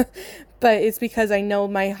interesting, but it's because I know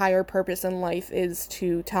my higher purpose in life is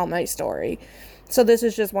to tell my story. So this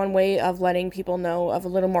is just one way of letting people know of a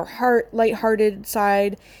little more lighthearted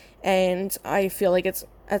side, and I feel like it's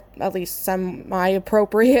at least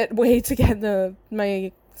semi-appropriate way to get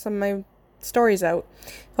some of my stories out.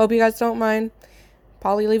 Hope you guys don't mind.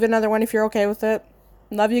 Probably leave another one if you're okay with it.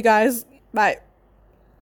 Love you guys. Bye.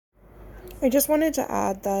 I just wanted to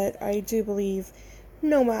add that I do believe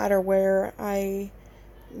no matter where I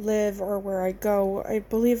live or where I go, I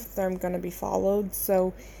believe that I'm going to be followed.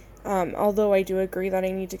 So although I do agree that I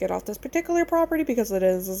need to get off this particular property because it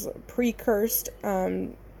is pre-cursed,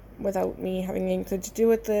 without me having anything to do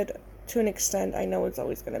with it, to an extent, I know it's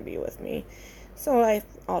always going to be with me. So I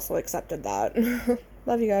also accepted that.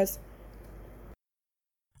 Love you guys.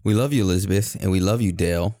 We love you, Elizabeth, and we love you,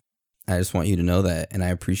 Dale. I just want you to know that, and I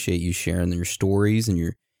appreciate you sharing your stories and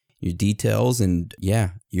your details, and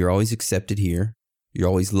yeah, you're always accepted here. You're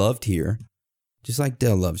always loved here, just like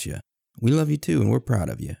Dale loves you. We love you too, and we're proud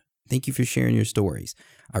of you. Thank you for sharing your stories.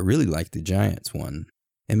 I really liked the Giants one.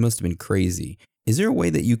 It must have been crazy. Is there a way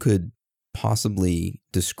that you could possibly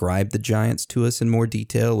describe the Giants to us in more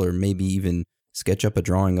detail, or maybe even sketch up a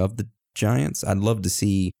drawing of the Giants? I'd love to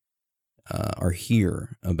see or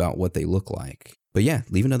hear about what they look like. But yeah,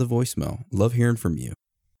 leave another voicemail. Love hearing from you.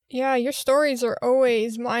 Yeah, your stories are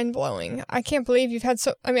always mind-blowing. I can't believe you've had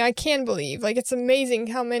I can believe. Like, it's amazing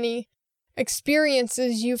how many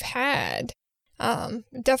experiences you've had.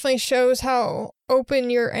 It definitely shows how open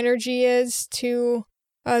your energy is to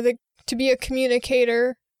be a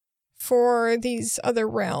communicator for these other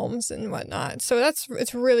realms and whatnot. So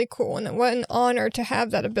it's really cool, and what an honor to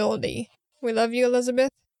have that ability. We love you, Elizabeth.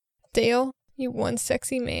 Dale, you one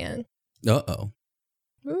sexy man. Uh-oh.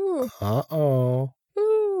 Ooh. Uh-oh.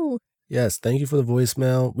 Ooh. Yes, thank you for the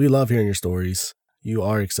voicemail. We love hearing your stories. You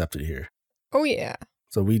are accepted here. Oh, yeah.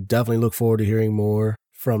 So we definitely look forward to hearing more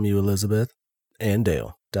from you, Elizabeth and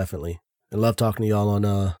Dale. Definitely. And love talking to y'all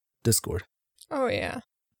on Discord. Oh, yeah.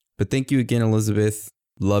 But thank you again, Elizabeth.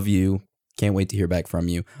 Love you. Can't wait to hear back from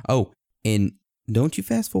you. Oh, and don't you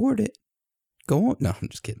fast forward it. Go on. No, I'm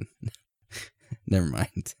just kidding. Never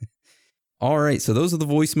mind. All right, so those are the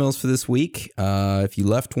voicemails for this week. If you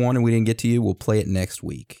left one and we didn't get to you, we'll play it next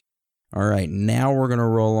week. All right, now we're going to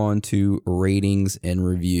roll on to ratings and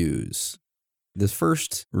reviews. The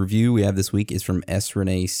first review we have this week is from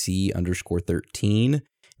SReneC_13. It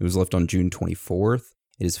was left on June 24th.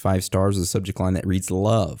 It is 5 stars with a subject line that reads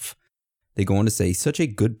love. They go on to say, such a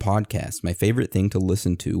good podcast, my favorite thing to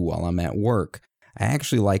listen to while I'm at work. I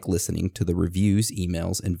actually like listening to the reviews,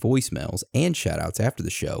 emails, and voicemails and shoutouts after the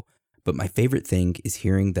show, but my favorite thing is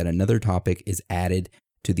hearing that another topic is added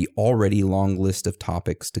to the already long list of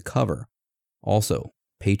topics to cover. Also,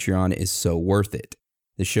 Patreon is so worth it.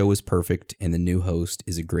 The show is perfect, and the new host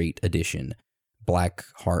is a great addition. Black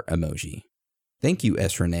heart emoji. Thank you,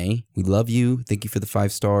 SRene. We love you. Thank you for the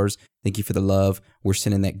 5 stars. Thank you for the love. We're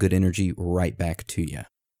sending that good energy right back to you.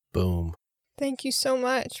 Boom. Thank you so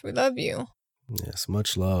much. We love you. Yes,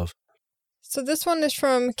 much love. So this one is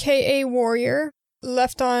from K.A. Warrior,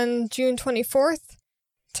 left on June 24th,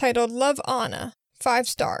 titled Love Anna, 5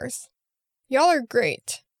 stars. Y'all are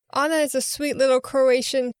great. Anna is a sweet little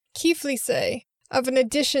Croatian kiflice of an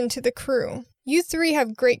addition to the crew. You 3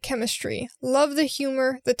 have great chemistry. Love the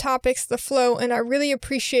humor, the topics, the flow, and I really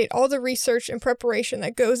appreciate all the research and preparation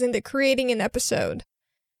that goes into creating an episode.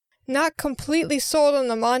 Not completely sold on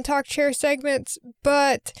the Montauk Chair segments,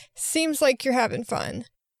 but seems like you're having fun.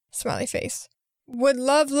 Smiley face. Would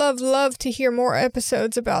love to hear more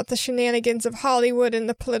episodes about the shenanigans of Hollywood and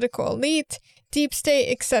the political elite, deep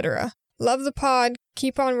state, etc. Love the pod.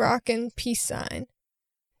 Keep on rockin'. Peace sign.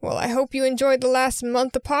 Well, I hope you enjoyed the last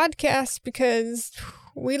month of podcasts because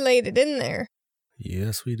we laid it in there.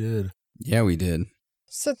 Yes, we did. Yeah, we did.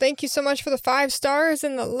 So thank you so much for the 5 stars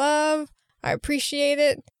and the love. I appreciate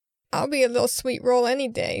it. I'll be a little sweet roll any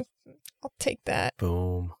day. I'll take that.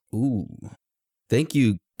 Boom. Ooh. Thank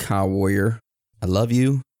you, Cow Warrior. I love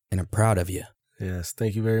you, and I'm proud of you. Yes,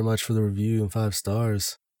 thank you very much for the review and 5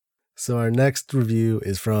 stars. So our next review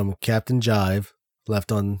is from Captain Jive,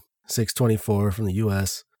 left on 6/24 from the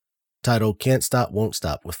U.S., titled Can't Stop, Won't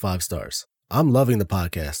Stop with 5 stars. I'm loving the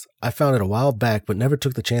podcast. I found it a while back, but never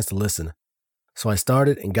took the chance to listen. So I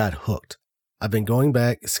started and got hooked. I've been going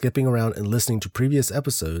back, skipping around, and listening to previous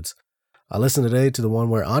episodes. I listened today to the one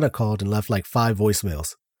where Anna called and left like 5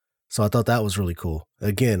 voicemails. So I thought that was really cool.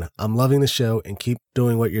 Again, I'm loving the show and keep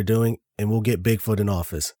doing what you're doing, and we'll get Bigfoot in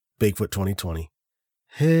office. Bigfoot 2020.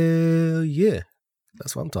 Hell yeah.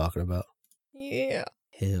 That's what I'm talking about. Yeah.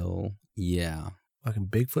 Hell yeah. Fucking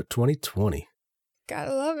Bigfoot 2020.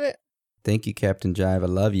 Gotta love it. Thank you, Captain Jive. I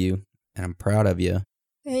love you, and I'm proud of you.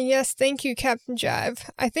 And yes, thank you, Captain Jive.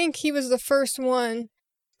 I think he was the first one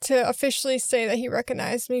to officially say that he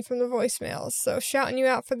recognized me from the voicemails. So shouting you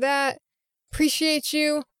out for that. Appreciate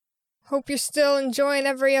you. Hope you're still enjoying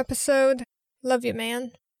every episode. Love you,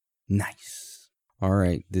 man. Nice. All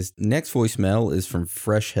right. This next voicemail is from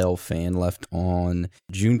Fresh Hell Fan, left on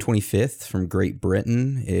June 25th from Great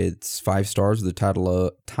Britain. It's 5 stars with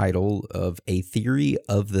the title of A Theory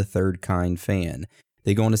of the Third Kind Fan.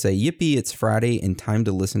 They go on to say, yippee, it's Friday and time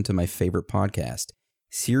to listen to my favorite podcast.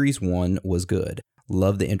 Series 1 was good.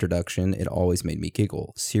 Love the introduction. It always made me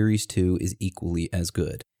giggle. Series 2 is equally as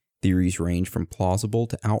good. Theories range from plausible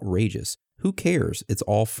to outrageous. Who cares? It's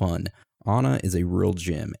all fun. Anna is a real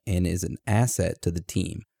gem and is an asset to the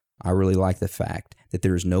team. I really like the fact that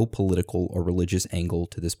there is no political or religious angle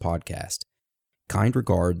to this podcast. Kind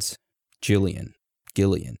regards, Gillian,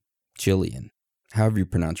 however you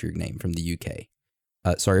pronounce your name, from the UK.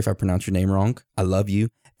 Sorry if I pronounce your name wrong. I love you.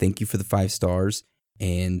 Thank you for the 5 stars.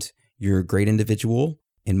 And you're a great individual.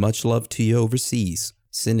 And much love to you overseas.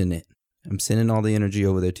 Sending it. I'm sending all the energy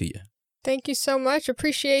over there to you. Thank you so much.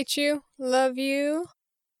 Appreciate you. Love you.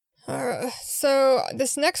 So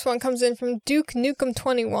this next one comes in from Duke Nukem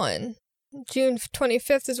 21. June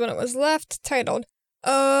 25th is when it was left, titled,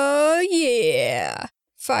 Oh Yeah,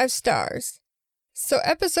 5 stars. So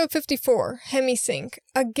episode 54, Hemisync,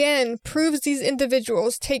 again proves these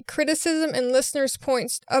individuals take criticism and listeners'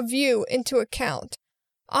 points of view into account.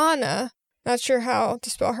 Anna, not sure how to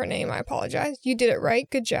spell her name, I apologize. You did it right,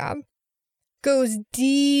 good job. Goes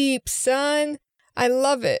deep, son. I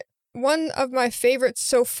love it. One of my favorites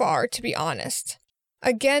so far, to be honest.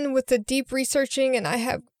 Again, with the deep researching, and I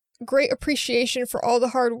have great appreciation for all the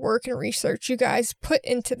hard work and research you guys put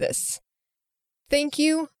into this. Thank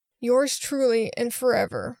you. Yours truly and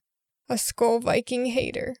forever, a Skull Viking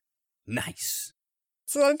hater. Nice.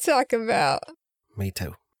 So let's talk about. Me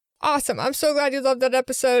too. Awesome. I'm so glad you loved that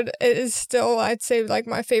episode. It is still, I'd say, like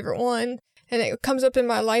my favorite one. And it comes up in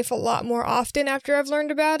my life a lot more often after I've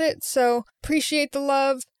learned about it. So appreciate the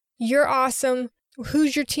love. You're awesome.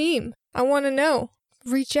 Who's your team? I want to know.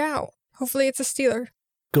 Reach out. Hopefully it's a Steeler.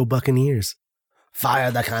 Go Buccaneers.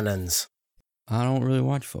 Fire the cannons. I don't really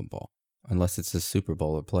watch football unless it's the Super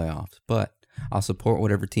Bowl or playoffs, but I'll support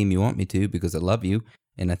whatever team you want me to because I love you,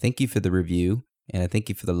 and I thank you for the review, and I thank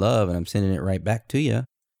you for the love, and I'm sending it right back to you.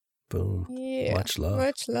 Boom. Yeah. Much love.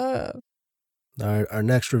 Much love. Our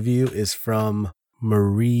next review is from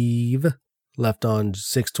Marieve, left on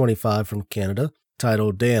 6/25 from Canada,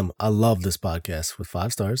 titled, Damn, I love this podcast, with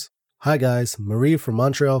 5 stars. Hi guys, Marieve from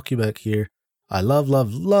Montreal, Quebec here. I love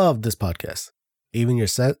this podcast. Even your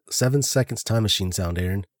 7 seconds time machine sound,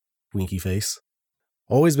 Aaron. Winky face.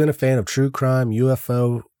 Always been a fan of true crime,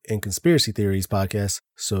 UFO, and conspiracy theories podcasts,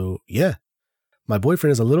 so yeah. My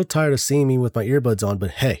boyfriend is a little tired of seeing me with my earbuds on,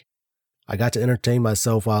 but hey, I got to entertain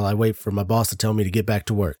myself while I wait for my boss to tell me to get back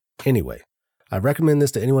to work. Anyway, I recommend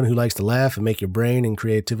this to anyone who likes to laugh and make your brain and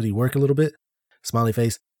creativity work a little bit. Smiley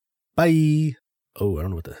face. Bye. Oh, I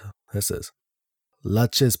don't know what the hell that says.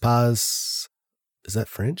 Laches pas. Is that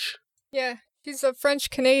French? Yeah, she's a French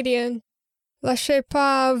Canadian. Lâchez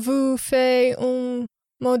pas, vous faites un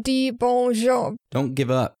maudit bon job. Don't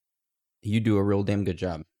give up. You do a real damn good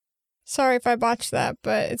job. Sorry if I botched that,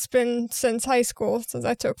 but it's been since high school since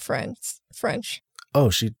I took French.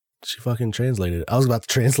 Oh, she fucking translated it. I was about to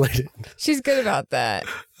translate it. She's good about that.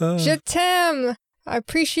 Je t'aime. I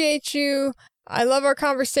appreciate you. I love our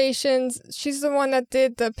conversations. She's the one that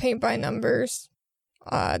did the paint by numbers.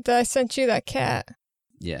 That I sent you that cat.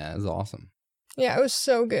 Yeah, it was awesome. Yeah, it was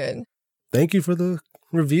so good. Thank you for the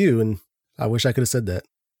review, and I wish I could have said that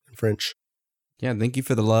in French. Yeah, thank you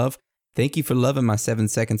for the love. Thank you for loving my 7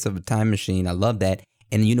 seconds of a time machine. I love that.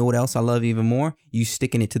 And you know what else I love even more? You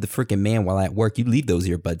sticking it to the freaking man while at work. You leave those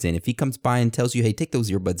earbuds in. If he comes by and tells you, hey, take those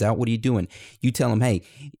earbuds out, what are you doing? You tell him, hey,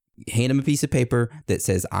 hand him a piece of paper that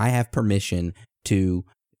says, I have permission to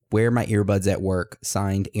wear my earbuds at work,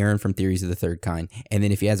 signed Aaron from Theories of the Third Kind. And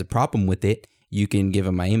then if he has a problem with it, you can give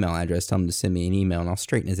him my email address, tell him to send me an email, and I'll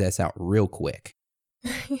straighten his ass out real quick.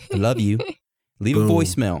 I love you. Leave a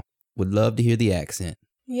voicemail. Would love to hear the accent.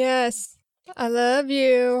 Yes, I love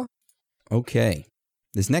you. Okay.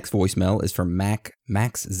 This next voicemail is from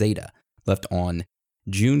Max Zeta, left on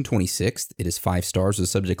June 26th. It is 5 stars with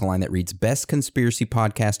a subject line that reads, Best Conspiracy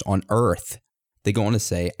Podcast on Earth. They go on to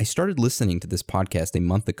say, I started listening to this podcast a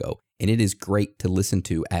month ago, and it is great to listen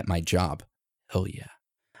to at my job. Hell yeah.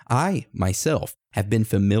 I, myself, have been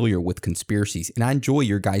familiar with conspiracies, and I enjoy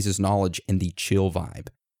your guys' knowledge and the chill vibe.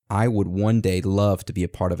 I would one day love to be a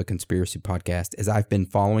part of a conspiracy podcast, as I've been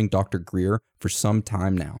following Dr. Greer for some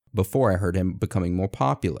time now, before I heard him becoming more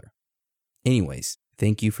popular. Anyways,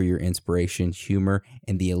 thank you for your inspiration, humor,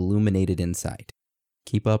 and the illuminated insight.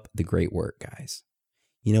 Keep up the great work, guys.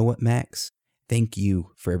 You know what, Max? Thank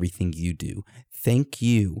you for everything you do. Thank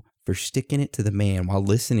you for sticking it to the man while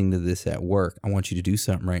listening to this at work. I want you to do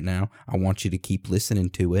something right now. I want you to keep listening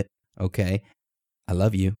to it, okay? I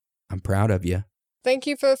love you. I'm proud of you. Thank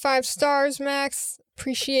you for the 5 stars, Max.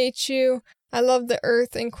 Appreciate you. I love the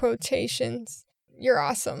earth in quotations. You're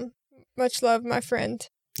awesome. Much love, my friend.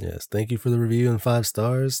 Yes, thank you for the review and 5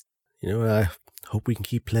 stars. You know, I hope we can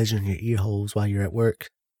keep pleasuring your ear holes while you're at work.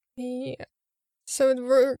 Yeah. So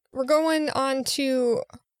we're going on to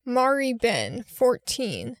Mari Ben,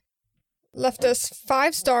 14. Left us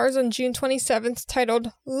 5 stars on June 27th,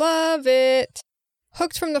 titled Love It.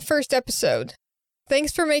 Hooked from the first episode.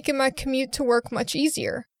 Thanks for making my commute to work much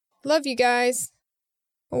easier. Love you guys.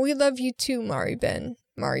 Well, we love you too, Mari Ben.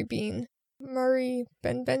 Mari Bean. Mari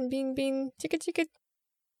Ben Bean Bean. Chicka chicka.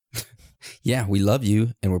 Yeah, we love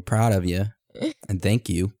you and we're proud of you. And thank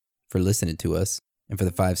you for listening to us and for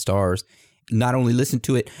the 5 stars. Not only listen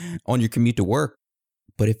to it on your commute to work,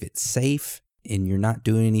 but if it's safe and you're not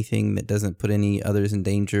doing anything that doesn't put any others in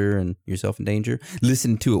danger and yourself in danger,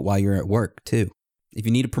 listen to it while you're at work too. If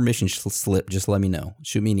you need a permission slip, just let me know.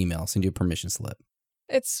 Shoot me an email. I'll send you a permission slip.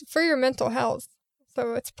 It's for your mental health,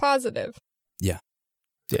 so it's positive. Yeah.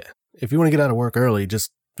 Yeah. If you want to get out of work early,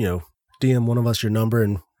 just, DM one of us your number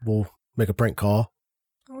and we'll make a prank call.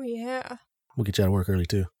 Oh, yeah. We'll get you out of work early,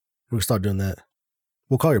 too. We'll start doing that.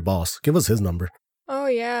 We'll call your boss. Give us his number. Oh,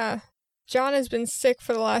 yeah. John has been sick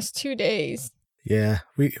for the last 2 days. Yeah,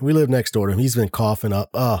 we live next door to him. He's been coughing up.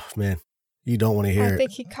 Oh, man. You don't want to hear it. I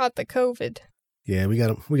think he caught the COVID. Yeah, we got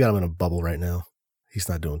him in a bubble right now. He's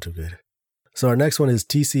not doing too good. So our next one is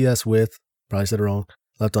TCS with, probably said it wrong,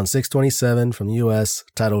 left on 6/27 from the US,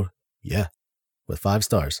 titled, Yeah, with 5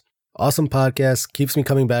 stars. Awesome podcast. Keeps me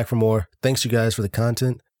coming back for more. Thanks, you guys, for the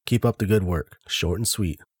content. Keep up the good work. Short and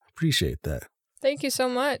sweet. Appreciate that. Thank you so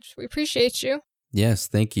much. We appreciate you. Yes,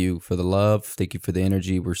 thank you for the love. Thank you for the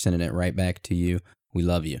energy. We're sending it right back to you. We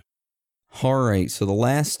love you. All right, so the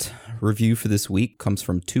last review for this week comes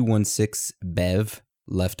from 216 Bev,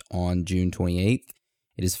 left on June 28th.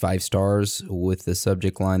 It is 5 stars with the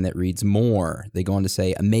subject line that reads more. They go on to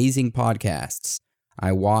say, amazing podcasts.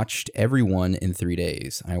 I watched everyone in 3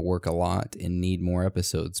 days. I work a lot and need more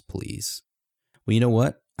episodes, please. Well, you know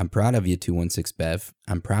what? I'm proud of you, 216 Bev.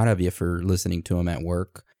 I'm proud of you for listening to them at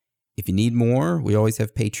work. If you need more, we always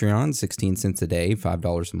have Patreon, 16 cents a day,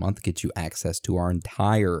 $5 a month, gets you access to our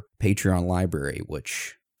entire Patreon library,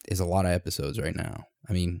 which is a lot of episodes right now.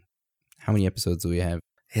 I mean, how many episodes do we have?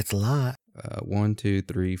 It's a lot. 1, 2,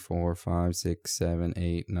 3, 4, 5, 6, 7,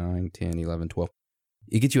 8, 9, 10, 11, 12.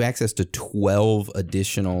 It gets you access to 12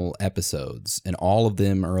 additional episodes, and all of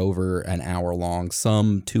them are over an hour long,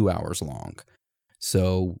 some 2 hours long.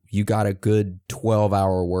 So you got a good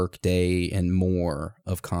 12-hour work day and more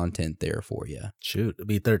of content there for you. Shoot, it'd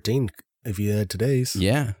be 13 if you had today's.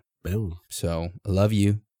 Yeah. Boom. So I love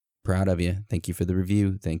you. Proud of you. Thank you for the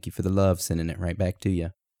review. Thank you for the love. Sending it right back to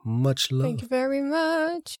you. Much love. Thank you very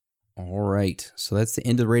much. All right. So that's the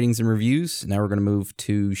end of the ratings and reviews. Now we're going to move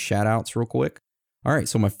to shout outs real quick. All right.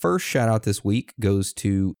 So my first shout out this week goes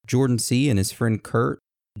to Jordan C. and his friend Kurt.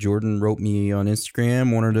 Jordan wrote me on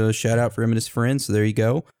Instagram, wanted a shout out for him and his friends. So there you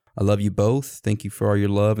go. I love you both. Thank you for all your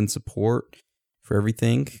love and support for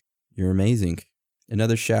everything. You're amazing.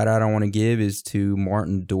 Another shout out I want to give is to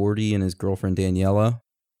Martin Doherty and his girlfriend Daniela.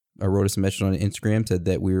 I wrote us a message on Instagram, said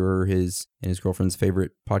that we were his and his girlfriend's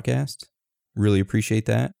favorite podcast. Really appreciate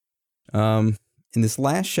that. And this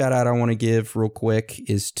last shout out I want to give real quick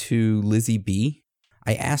is to Lizzie B.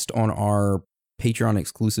 I asked on our Patreon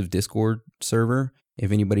exclusive Discord server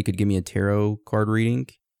if anybody could give me a tarot card reading,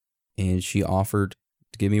 and she offered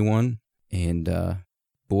to give me one, and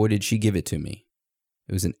boy, did she give it to me.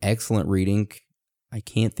 It was an excellent reading. I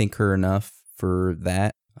can't thank her enough for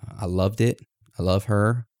that. I loved it. I love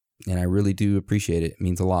her, and I really do appreciate it. It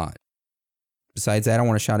means a lot. Besides that, I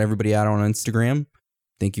want to shout everybody out on Instagram.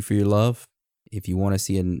 Thank you for your love. If you want to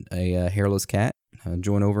see a hairless cat,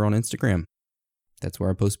 join over on Instagram. That's where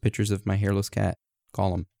I post pictures of my hairless cat.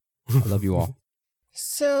 Call them. I love you all.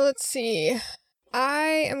 So let's see. I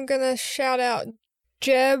am going to shout out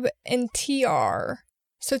Jeb and TR.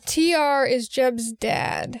 So TR is Jeb's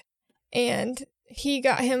dad, and he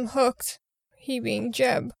got him hooked. He being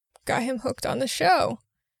Jeb, got him hooked on the show.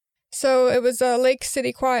 So it was Lake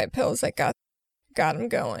City Quiet Pills that got him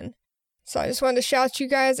going. So I just wanted to shout you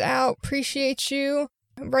guys out. Appreciate you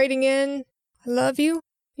writing in. I love you.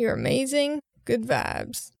 You're amazing. Good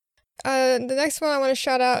vibes. The next one I want to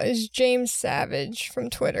shout out is James Savage from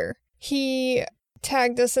Twitter. He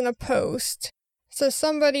tagged us in a post. So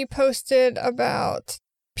somebody posted about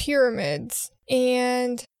pyramids,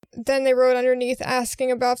 and then they wrote underneath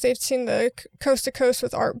asking about if they've seen the Coast to Coast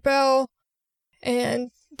with Art Bell, and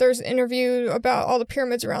there's an interview about all the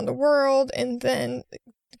pyramids around the world, and then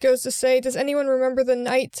it goes to say, does anyone remember the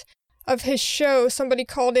night of his show? Somebody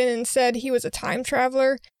called in and said he was a time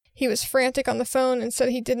traveler. He was frantic on the phone and said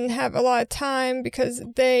he didn't have a lot of time because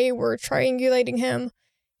they were triangulating him.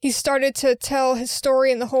 He started to tell his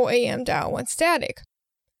story and the whole AM dial went static.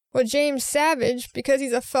 Well, James Savage, because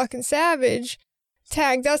he's a fucking savage,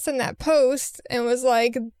 tagged us in that post and was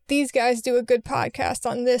like, these guys do a good podcast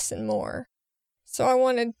on this and more. So I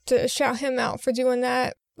wanted to shout him out for doing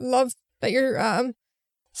that. Love that you're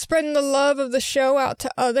spreading the love of the show out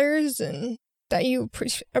to others and that you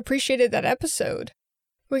appreciated that episode.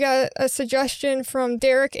 We got a suggestion from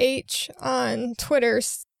Derek H. on Twitter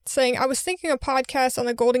saying, I was thinking a podcast on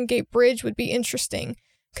the Golden Gate Bridge would be interesting,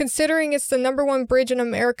 considering it's the #1 bridge in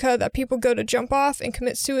America that people go to jump off and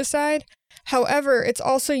commit suicide. However, it's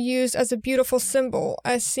also used as a beautiful symbol,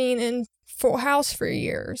 as seen in Full House for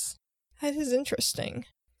years. That is interesting.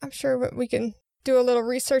 I'm sure we can do a little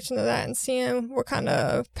research into that and see what kind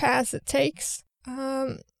of paths it takes.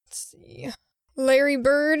 Let's see. Larry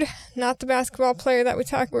Bird, not the basketball player that we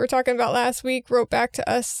were talking about last week, wrote back to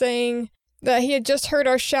us saying that he had just heard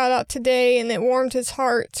our shout out today and it warmed his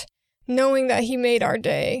heart knowing that he made our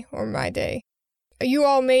day, or my day. You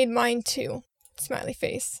all made mine too. Smiley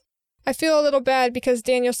face. I feel a little bad because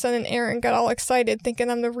Danielson and Aaron got all excited thinking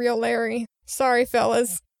I'm the real Larry. Sorry,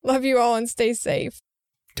 fellas. Love you all and stay safe.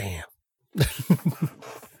 Damn.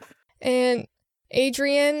 And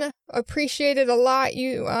Adrian, appreciated a lot.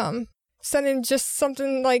 You sent in just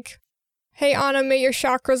something like, hey, Anna, may your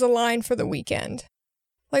chakras align for the weekend.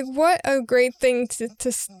 Like, what a great thing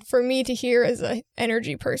for me to hear as an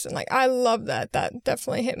energy person. Like, I love that. That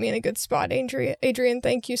definitely hit me in a good spot, Adrian,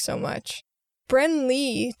 thank you so much. Bren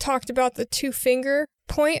Lee talked about the 2-finger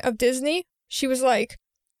point of Disney. She was like,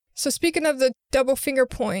 so speaking of the double finger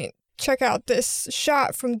point, check out this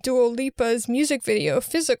shot from Dua Lipa's music video,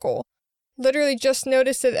 Physical. Literally just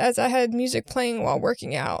noticed it as I had music playing while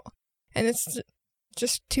working out. And it's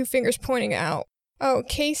just 2 fingers pointing out. Oh,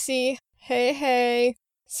 Casey, hey.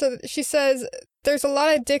 So she says, there's a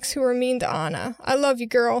lot of dicks who are mean to Anna. I love you,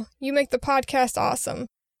 girl. You make the podcast awesome.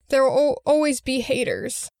 There will always be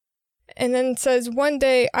haters. And then says, one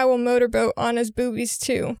day I will motorboat Anna's boobies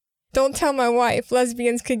too. Don't tell my wife.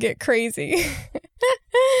 Lesbians could get crazy.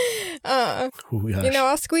 I'll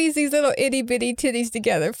squeeze these little itty bitty titties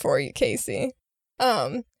together for you, Casey.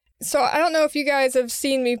 So I don't know if you guys have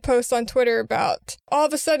seen me post on Twitter about all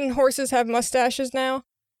of a sudden horses have mustaches now.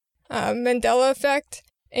 Mandela effect.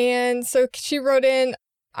 And so she wrote in,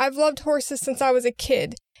 I've loved horses since I was a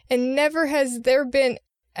kid, and never has there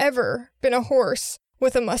ever been a horse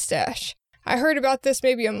with a mustache. I heard about this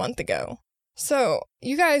maybe a month ago. So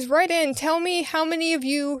you guys write in, tell me how many of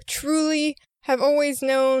you truly have always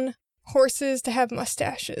known horses to have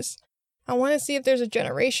mustaches. I want to see if there's a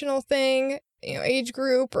generational thing, age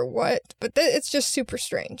group or what, but it's just super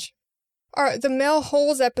strange. All right, the Mel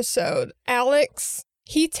Holes episode, Alex,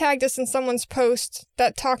 he tagged us in someone's post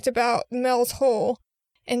that talked about Mel's hole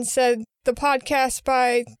and said the podcast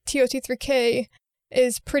by TOT3K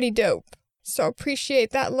is pretty dope. So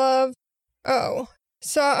appreciate that love. Oh,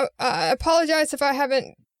 so I apologize if I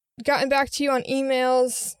haven't gotten back to you on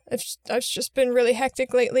emails. It's just been really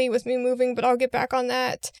hectic lately with me moving, but I'll get back on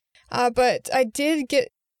that. But I did get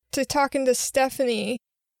to talking to Stephanie.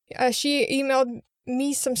 She emailed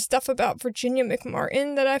me some stuff about Virginia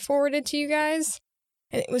McMartin that I forwarded to you guys.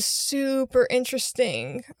 And it was super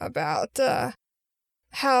interesting about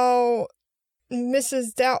how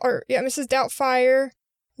Mrs. Doubtfire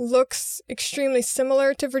looks extremely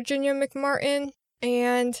similar to Virginia McMartin,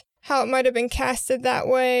 and how it might have been casted that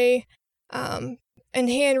way, and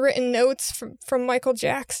handwritten notes from Michael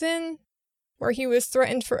Jackson, where he was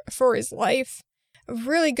threatened for his life.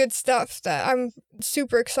 Really good stuff that I'm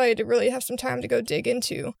super excited to really have some time to go dig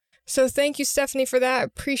into. So thank you, Stephanie, for that. I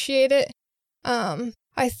appreciate it.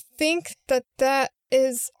 I think that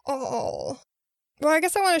is all. Well, I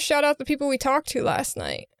guess I want to shout out the people we talked to last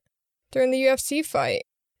night during the UFC fight.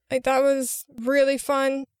 Like, that was really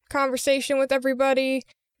fun conversation with everybody.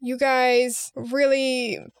 You guys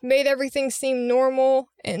really made everything seem normal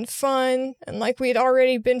and fun, and like we had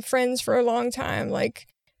already been friends for a long time. Like,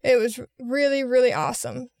 it was really, really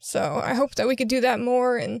awesome. So I hope that we could do that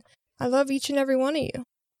more, and I love each and every one of you.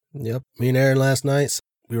 Yep. Me and Aaron last night,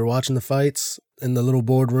 we were watching the fights in the little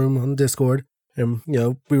boardroom on Discord, and,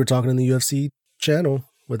 we were talking in the UFC channel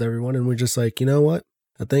with everyone, and we're just like, you know what?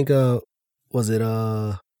 I think, was it,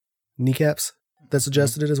 Kneecaps that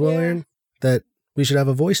suggested it as well, Aaron? That we should have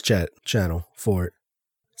a voice chat channel for it.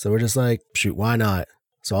 So we're just like, shoot, why not?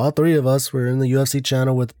 So all 3 of us were in the UFC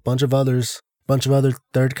channel with a bunch of other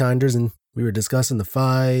third kinders, and we were discussing the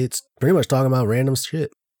fights, pretty much talking about random shit,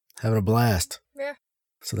 having a blast. Yeah.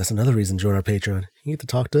 So that's another reason to join our Patreon. You get to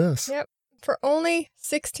talk to us. Yep. For only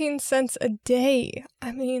 16 cents a day.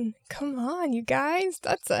 I mean, come on, you guys.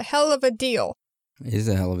 That's a hell of a deal. It is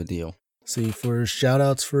a hell of a deal. See, for shout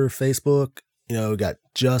outs for Facebook, we got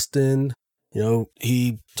Justin.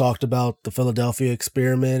 He talked about the Philadelphia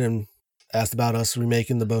experiment and asked about us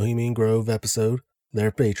remaking the Bohemian Grove episode.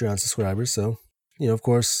 They're Patreon subscribers. So, of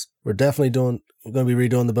course, we're definitely going to be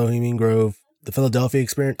redoing the Bohemian Grove. The Philadelphia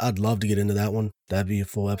experiment, I'd love to get into that one. That'd be a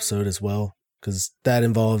full episode as well, because that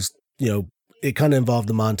involves, it kind of involved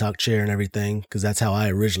the Montauk chair and everything, because that's how I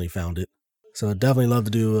originally found it. So I'd definitely love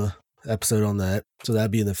to do a episode on that. So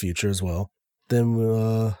that'd be in the future as well. Then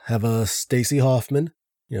we'll have a Stacy Hoffman,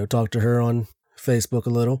 talk to her on Facebook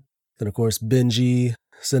a little. Then, of course, Benji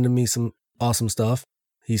sending me some awesome stuff.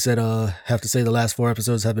 He said, have to say the last 4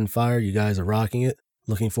 episodes have been fire. You guys are rocking it.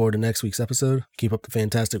 Looking forward to next week's episode. Keep up the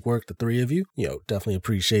fantastic work, the 3 of you. Definitely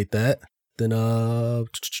appreciate that. Then,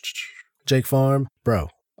 Jake Farm, bro,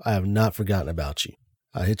 I have not forgotten about you.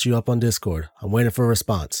 I hit you up on Discord. I'm waiting for a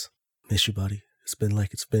response. Miss you, buddy. It's been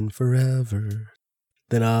like it's been forever.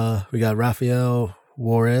 Then, we got Rafael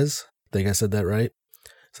Juarez. I think I said that right.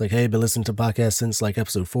 It's like, hey, been listening to podcasts since like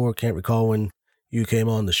episode 4. Can't recall when you came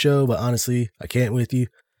on the show, but honestly, I can't with you.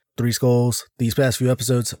 3 Skulls. These past few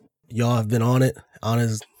episodes, y'all have been on it.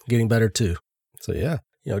 Anna's getting better too. So yeah,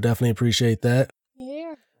 definitely appreciate that.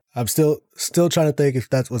 Yeah. I'm still trying to think if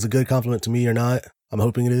that was a good compliment to me or not. I'm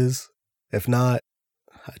hoping it is. If not,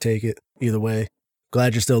 I take it. Either way,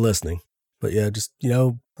 glad you're still listening. But yeah, just,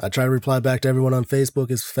 I try to reply back to everyone on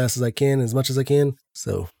Facebook as fast as I can, as much as I can.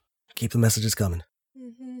 So keep the messages coming.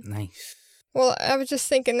 Nice. Well, I was just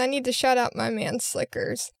thinking I need to shout out my man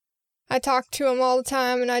Slickers. I talk to him all the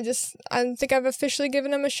time, and I think I've officially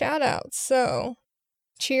given him a shout out. So,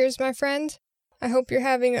 cheers, my friend. I hope you're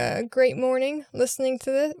having a great morning listening to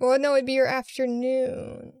this. Well, no, it'd be your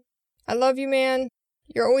afternoon. I love you, man.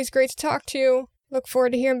 You're always great to talk to. Look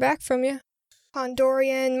forward to hearing back from you.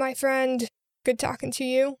 Hondorian, my friend. Good talking to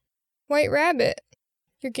you. White Rabbit.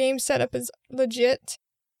 Your game setup is legit.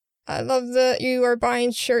 I love that you are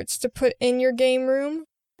buying shirts to put in your game room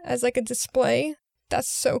as like a display. That's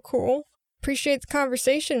so cool. Appreciate the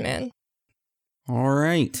conversation, man. All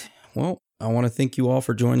right. Well, I want to thank you all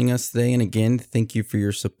for joining us today. And again, thank you for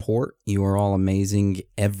your support. You are all amazing,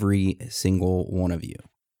 every single one of you.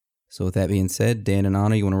 So with that being said, Dan and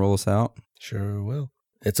Anna, you want to roll us out? Sure will.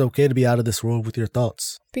 It's okay to be out of this world with your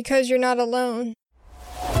thoughts. Because you're not alone.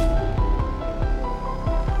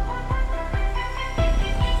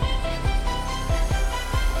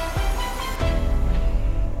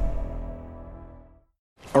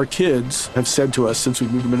 Our kids have said to us since we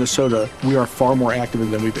moved to Minnesota, we are far more active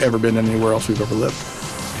than we've ever been anywhere else we've ever lived.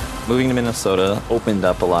 Moving to Minnesota opened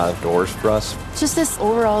up a lot of doors for us. Just this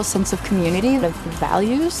overall sense of community, of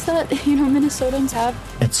values that, Minnesotans have.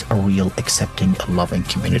 It's a real accepting, loving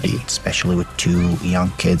community, especially with 2 young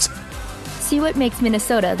kids. See what makes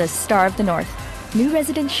Minnesota the star of the North. New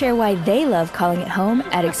residents share why they love calling it home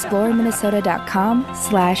at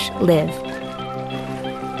exploreminnesota.com/live.